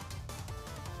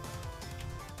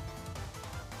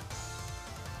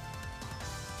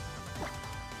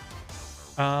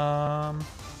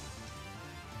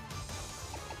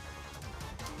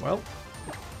 Well.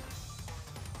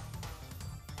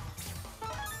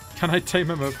 Can I time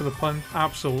him out for the pun?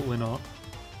 Absolutely not.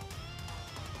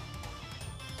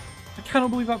 I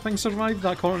cannot believe that thing survived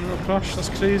that Continental Crush. That's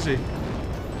crazy.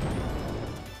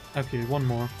 Okay, one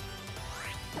more.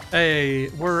 Hey,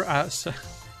 we're at...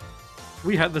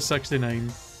 We hit the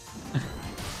 69.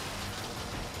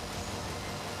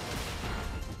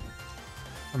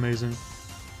 Amazing.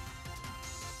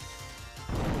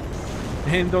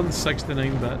 End on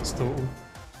 69 bits total.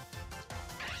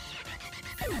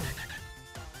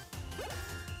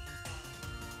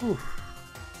 Oof.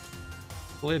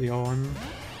 Flareon.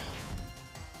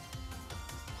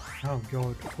 Oh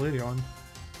god, Flareon.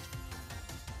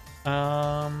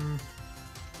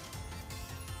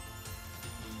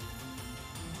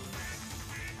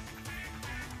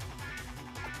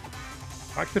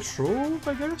 Back to Trove,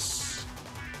 I guess?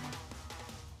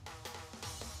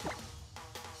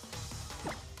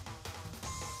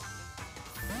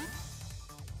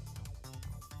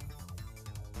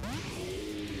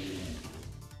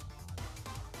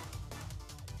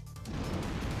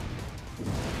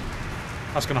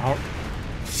 That's gonna hurt.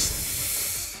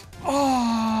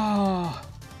 Oh!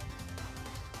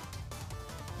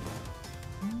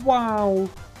 Wow!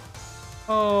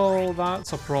 Oh,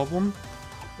 that's a problem.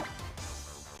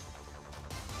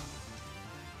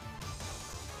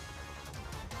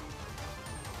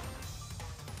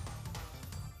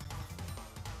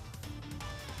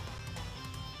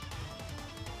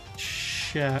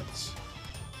 Shit.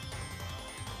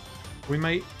 We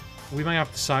might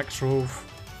have to sack Trove.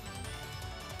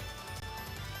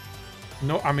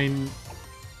 No, I mean...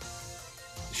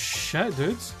 Shit,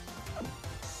 dude.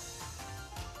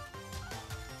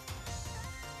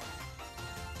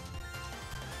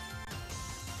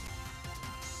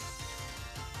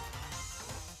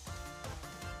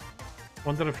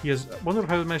 Wonder if he is... Wonder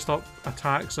how messed up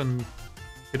attacks and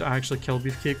could actually kill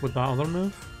Beefcake with that other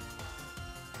move.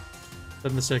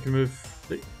 Then the second move...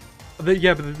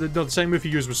 yeah, but the second move he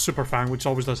used was Super Fang, which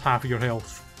always does half of your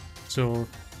health. So...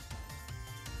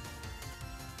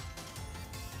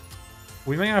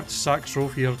 We might have to sack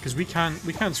Trove here, because we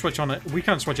can't switch on it. We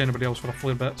can't switch anybody else for a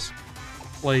Flare Bits.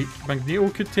 Like, Magneto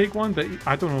could take one, but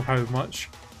I don't know how much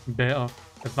better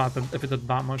if it did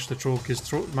that much to Trove,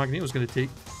 because Magneto's going to take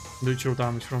neutral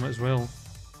damage from it as well.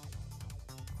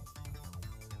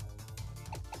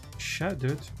 Shit,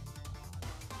 dude.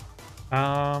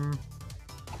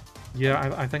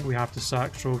 Yeah, I think we have to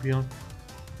sack Trove here.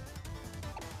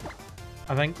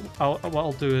 I think what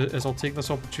I'll do is I'll take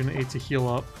this opportunity to heal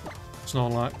up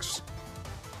Snorlax.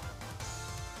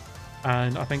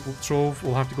 And I think Trove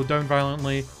will have to go down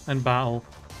violently and battle.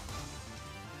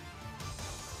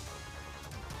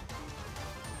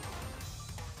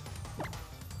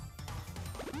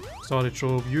 Sorry,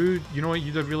 Trove. You know what?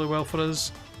 You did really well for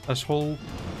us this whole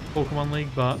Pokemon League,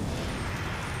 but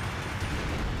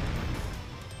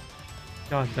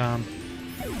god damn.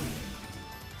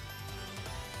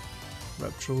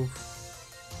 Rip Trove.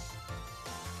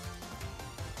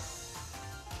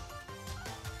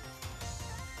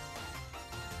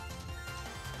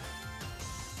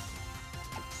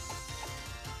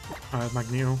 Alright,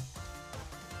 Magneto.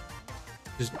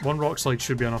 Just one Rock Slide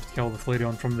should be enough to kill the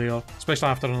Flareon from there, especially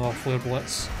after another Flare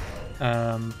Blitz.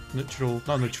 Not neutral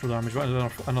damage,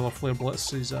 but another Flare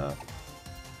Blitz is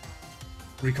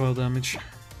recoil damage.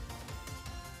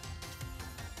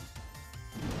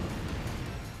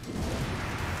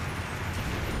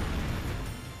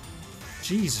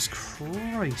 Jesus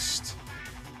Christ.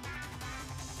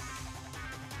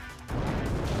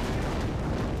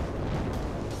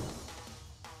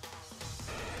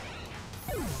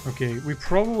 Okay, we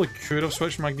probably could have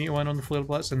switched Magneto in on the Flare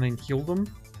Blitz and then healed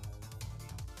him.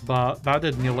 But that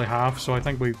did nearly half, so I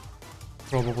think we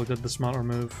probably did the smarter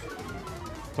move.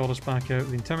 Taurus back out.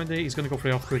 The Intimidate, he's going to go for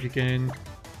Earthquake again.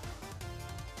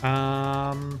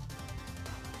 Tyler.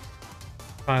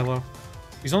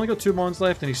 He's only got 2 Mons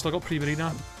left and he's still got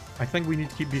Primarina. I think we need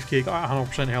to keep Beefcake at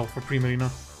 100% health for Primarina.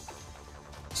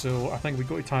 So I think we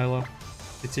go to Tyler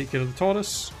to take care of the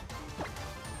Taurus.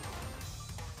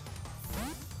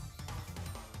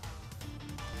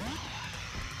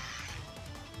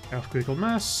 Earthquake will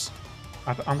miss.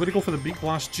 I'm going to go for the Beak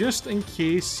Blast just in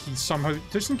case he somehow...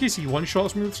 Just in case he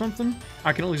one-shots me with something.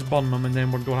 I can at least burn him and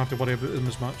then we don't have to worry about him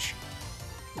as much.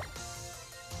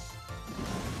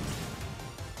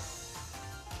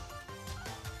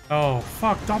 Oh,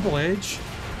 fuck. Double Edge.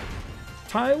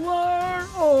 Tyler!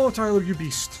 Oh, Tyler, you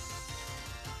beast.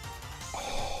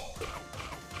 Oh.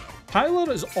 Tyler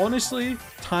has honestly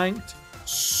tanked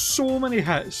so many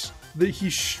hits that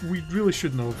we really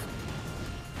shouldn't have.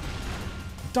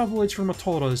 Double Edge from a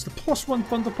Taurus, the +1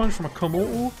 Thunder Punch from a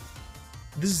Komodo,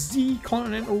 the Z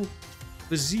Continental,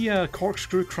 the Z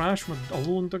Corkscrew Crash from a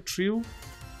Lone Dug Trio.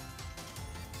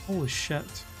 Holy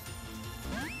shit.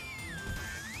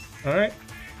 Alright.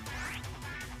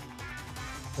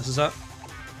 This is it.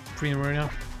 Primarina.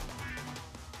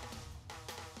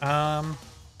 How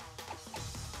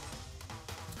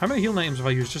many healing items have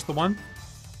I used? Just the one?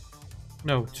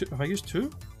 No, two. Have I used 2?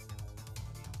 No,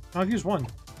 I've used 1,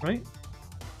 right?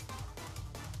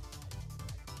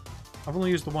 I've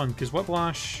only used the 1, because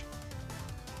Whiplash...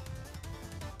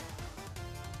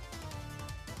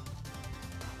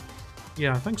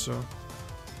 Yeah, I think so.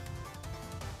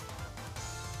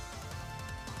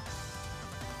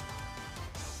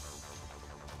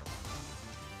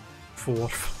 Four.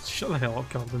 Shut the hell up,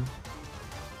 Carbon.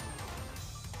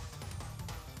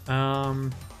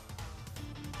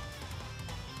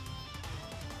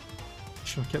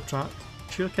 Should have kept track.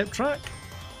 Should have kept track.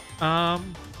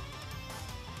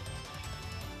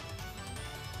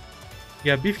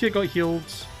 Yeah, Beefcake got healed.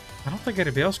 I don't think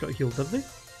anybody else got healed, did they?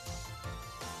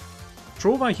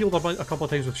 Trove I healed a couple of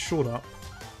times with Showed Up.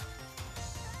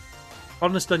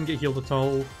 Furnace didn't get healed at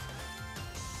all.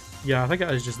 Yeah, I think it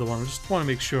is just the one. I just want to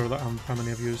make sure that how many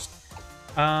I've used.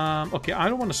 Okay, I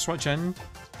don't want to switch in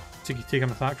to take an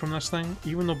attack from this thing,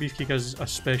 even though Beefcake is a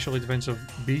specially defensive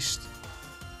beast.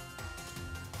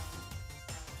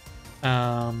 You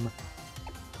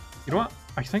know what?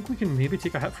 I think we can maybe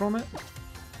take a hit from it.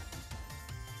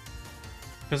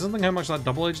 Because I don't think how much that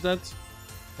double edge did.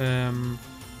 I'm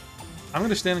going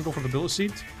to stand and go for the Bullet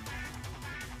Seed.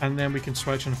 And then we can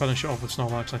switch and finish it off with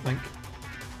Snorlax, I think.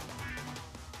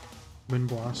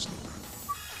 Moonblast.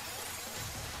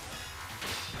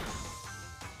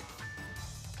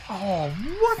 Oh,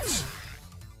 what?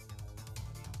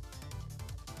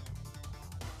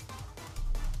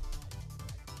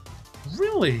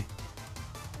 Really?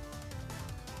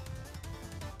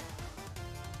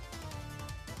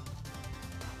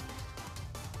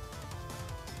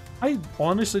 I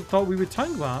honestly thought we would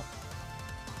tank that.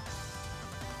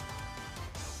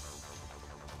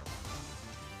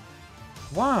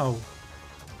 Wow.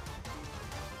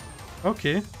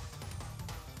 Okay.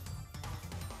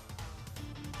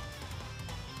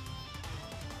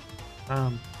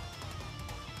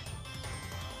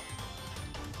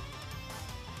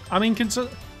 I mean, consider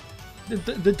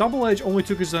the double edge only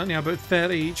took us down to about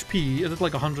 30 HP. It did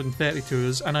like 130 to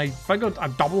us, and I figured a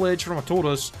double edge from a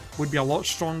Taurus would be a lot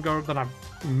stronger than a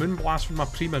Moonblast from a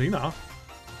Primarina.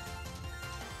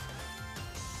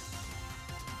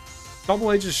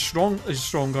 Double Edge is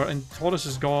stronger, and Taurus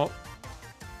has got...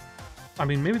 I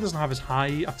mean, maybe it doesn't have as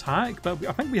high attack, but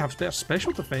I think we have better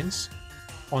special defense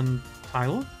on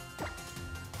Tyler.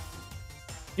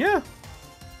 Yeah.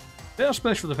 Better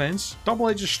special defense. Double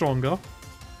Edge is stronger.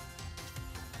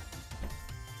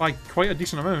 By quite a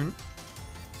decent amount.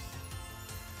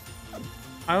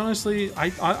 I honestly,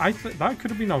 that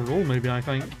could have been a roll maybe, I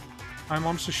think. I'm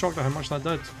honestly shocked at how much that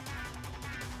did.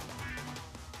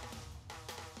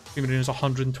 Human is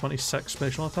 126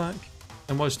 special attack.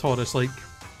 And what's Taurus, like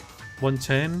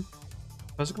 110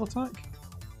 physical attack?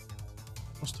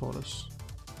 What's Taurus?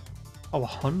 Oh,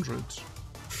 100.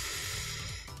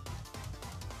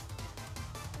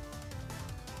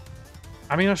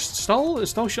 I mean, I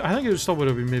think it still would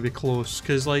have been maybe close,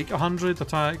 because like 100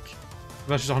 attack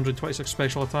versus 126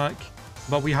 special attack,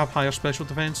 but we have higher special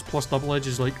defense, plus double edge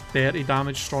is like 30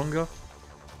 damage stronger,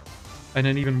 and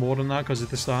then even more than that because of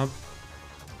the stab.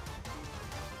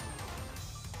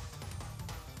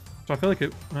 So I feel like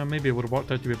maybe it would have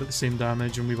worked out to be about the same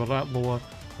damage, and we were at lower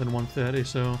than 130,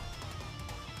 so...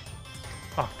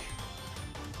 Fuck.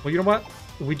 Well, you know what?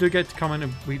 We do get to come in,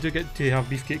 and we do get to have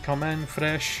Beefcake come in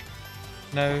fresh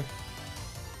now.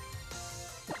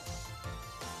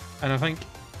 And I think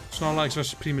Snorlax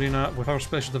vs Primarina, with our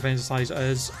special defense size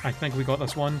is, I think we got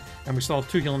this one, and we still have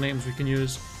 2 healing items we can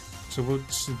use. So we'll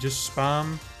just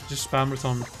spam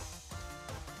return.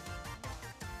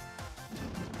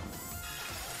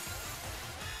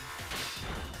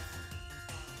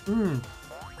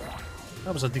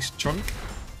 That was a decent chunk.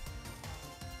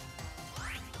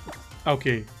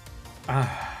 Okay. I'm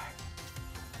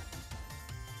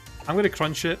going to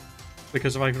crunch it,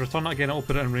 because if I return it again, it'll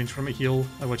put it in range for me to heal,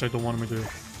 which I don't want him to do.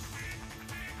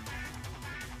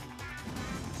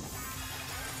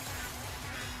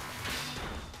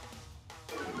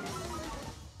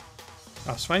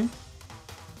 That's fine.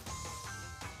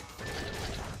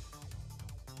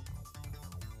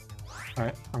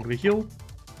 Alright, I'm going to heal.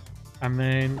 And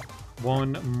then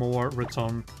one more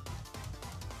return.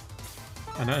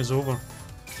 And it is over.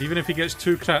 Even if he gets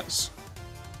 2 crits,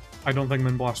 I don't think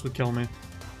Moonblast would kill me.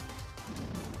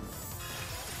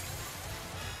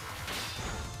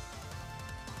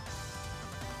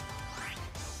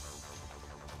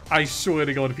 I swear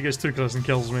to God, if he gets 2 crits and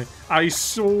kills me, I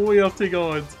swear to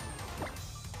God.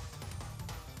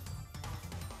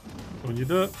 Don't you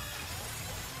do it?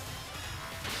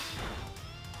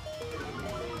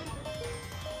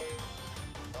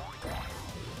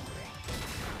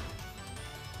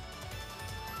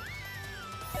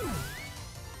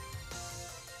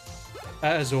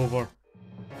 It is over.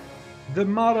 The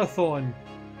marathon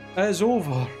is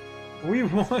over. We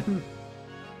won.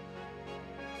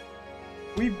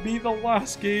 We beat the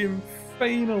last game,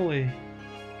 finally.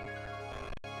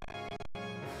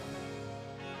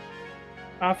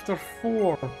 After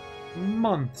 4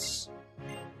 months.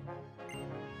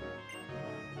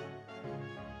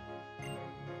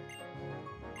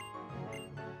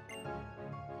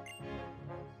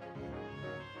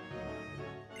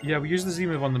 Yeah, we used the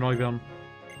Z-move on the Noivern.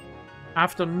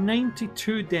 After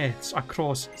 92 deaths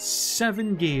across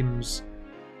 7 games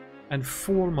and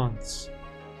 4 months,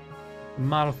 the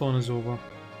marathon is over.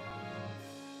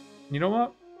 You know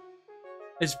what?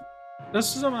 This is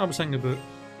something I was thinking about.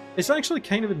 It's actually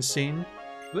kind of insane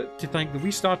to think that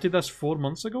we started this 4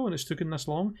 months ago and it's taken this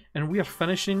long, and we are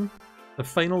finishing the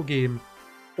final game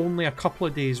only a couple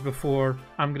of days before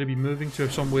I'm going to be moving to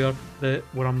somewhere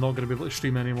where I'm not going to be able to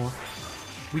stream anymore.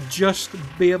 We just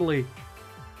barely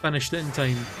finished it in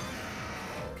time.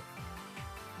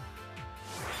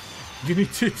 You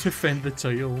need to defend the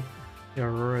title.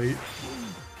 You're right.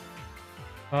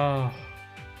 Ah.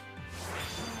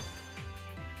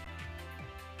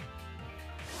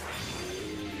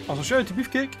 Also, shout out to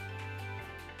Beefcake.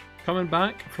 Coming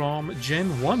back from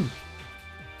Gen 1.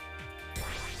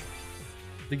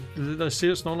 The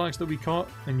Snorlax that we caught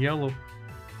in yellow.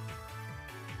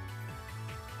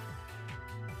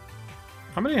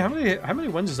 How many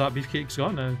wins has that Beefcake's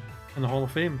got now in the Hall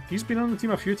of Fame? He's been on the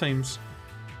team a few times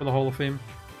for the Hall of Fame.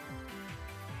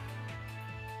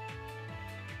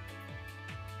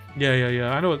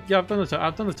 Yeah. I know. Yeah, I've done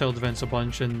the tail defense a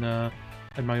bunch in my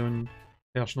own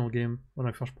personal game when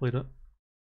I first played it.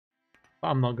 But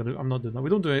I'm not doing that.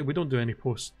 We don't do any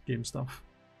post game stuff.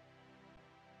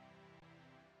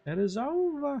 It is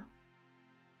over.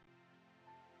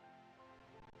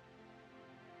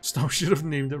 Still should have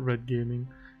named it Red Gaming.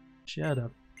 Shut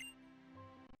up.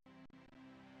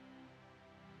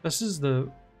 This is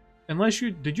the... Unless you...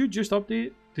 Did you just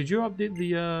update... Did you update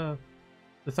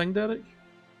the thing, Derek?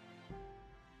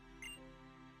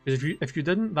 Because if you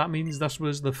didn't, that means this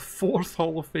was the 4th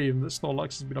Hall of Fame that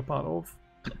Snorlax has been a part of.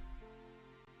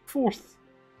 4th.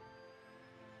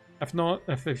 If not,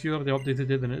 if you already updated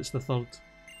it, then it's the 3rd.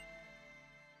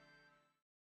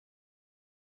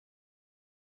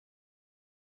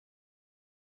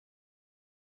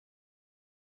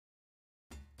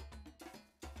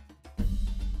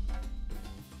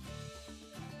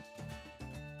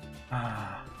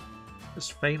 Ah, it's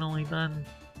finally done.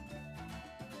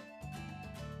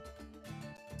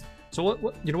 So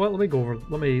you know what? Let me go over.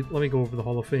 Let me go over the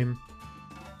Hall of Fame.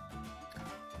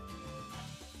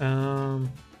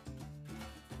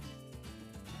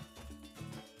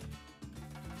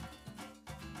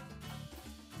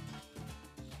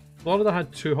 Florida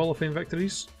had 2 Hall of Fame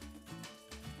victories.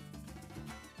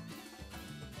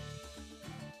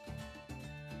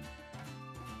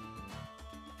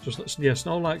 Just yeah,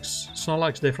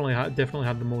 Snorlax definitely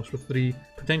had the most with 3,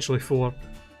 potentially 4.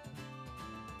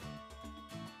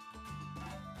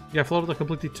 Yeah, Florida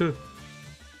completed 2.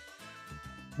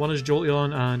 One as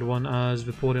Jolteon and one as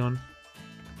Vaporeon.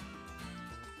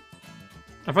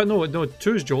 In fact, no,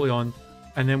 2 is Jolteon,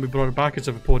 and then we brought it back as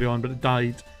a Vaporeon, but it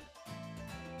died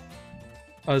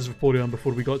as Vaporeon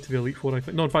before we got to the Elite Four, I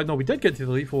think. No, in fact, no, we did get to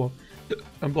the Elite Four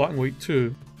in Black and White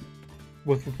 2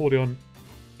 with Vaporeon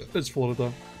as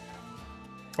Florida.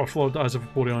 Or Florida as a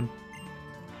Vaporeon.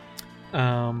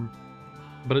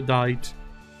 But it died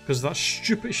because of that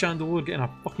stupid Chandelure getting a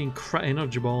fucking crit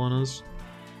energy ball on us.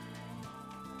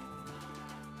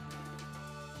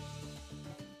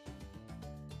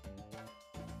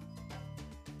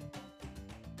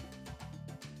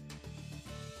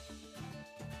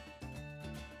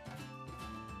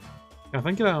 I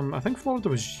think Florida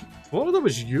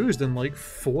was used in like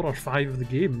 4 or 5 of the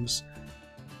games.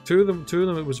 Two of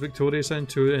them it was victorious in,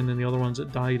 2, and then the other ones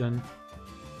it died in.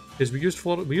 Because we used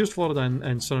Florida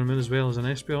in Sun and Moon as well as an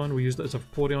Espeon. We used it as a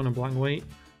Vaporeon in Black and White.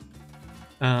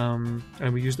 And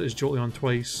we used it as Jolteon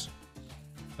twice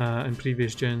in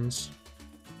previous gens.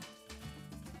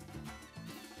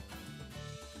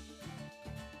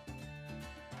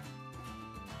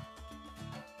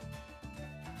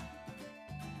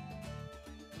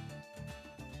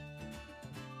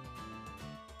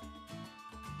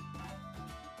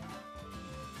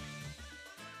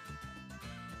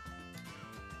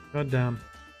 God damn.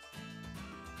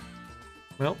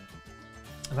 Well,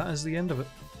 that is the end of it.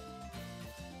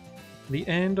 The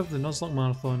end of the Nuzlocke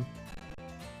marathon.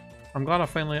 I'm glad I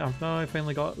finally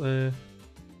got the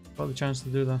chance to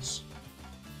do this.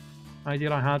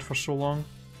 Idea I had for so long.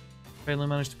 Finally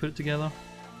managed to put it together.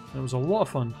 And it was a lot of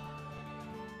fun.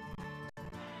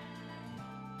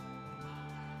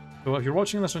 So if you're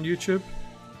watching this on YouTube,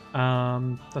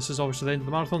 this is obviously the end of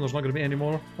the marathon. There's not going to be any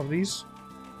more of these.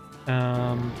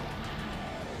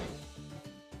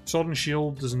 Sword and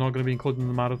Shield is not going to be included in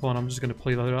the marathon. I'm just going to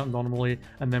play that out normally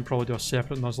and then probably do a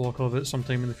separate Nuzlocke of it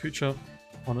sometime in the future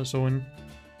on its own.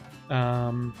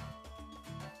 But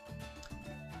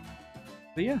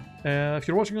yeah, if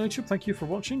you're watching on YouTube, thank you for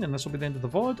watching, and this will be the end of the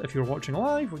VOD. If you're watching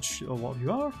live, which a lot of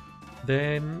you are,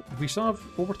 then we still have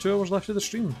over 2 hours left of the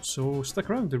stream, so stick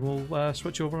around and we'll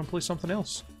switch over and play something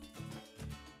else.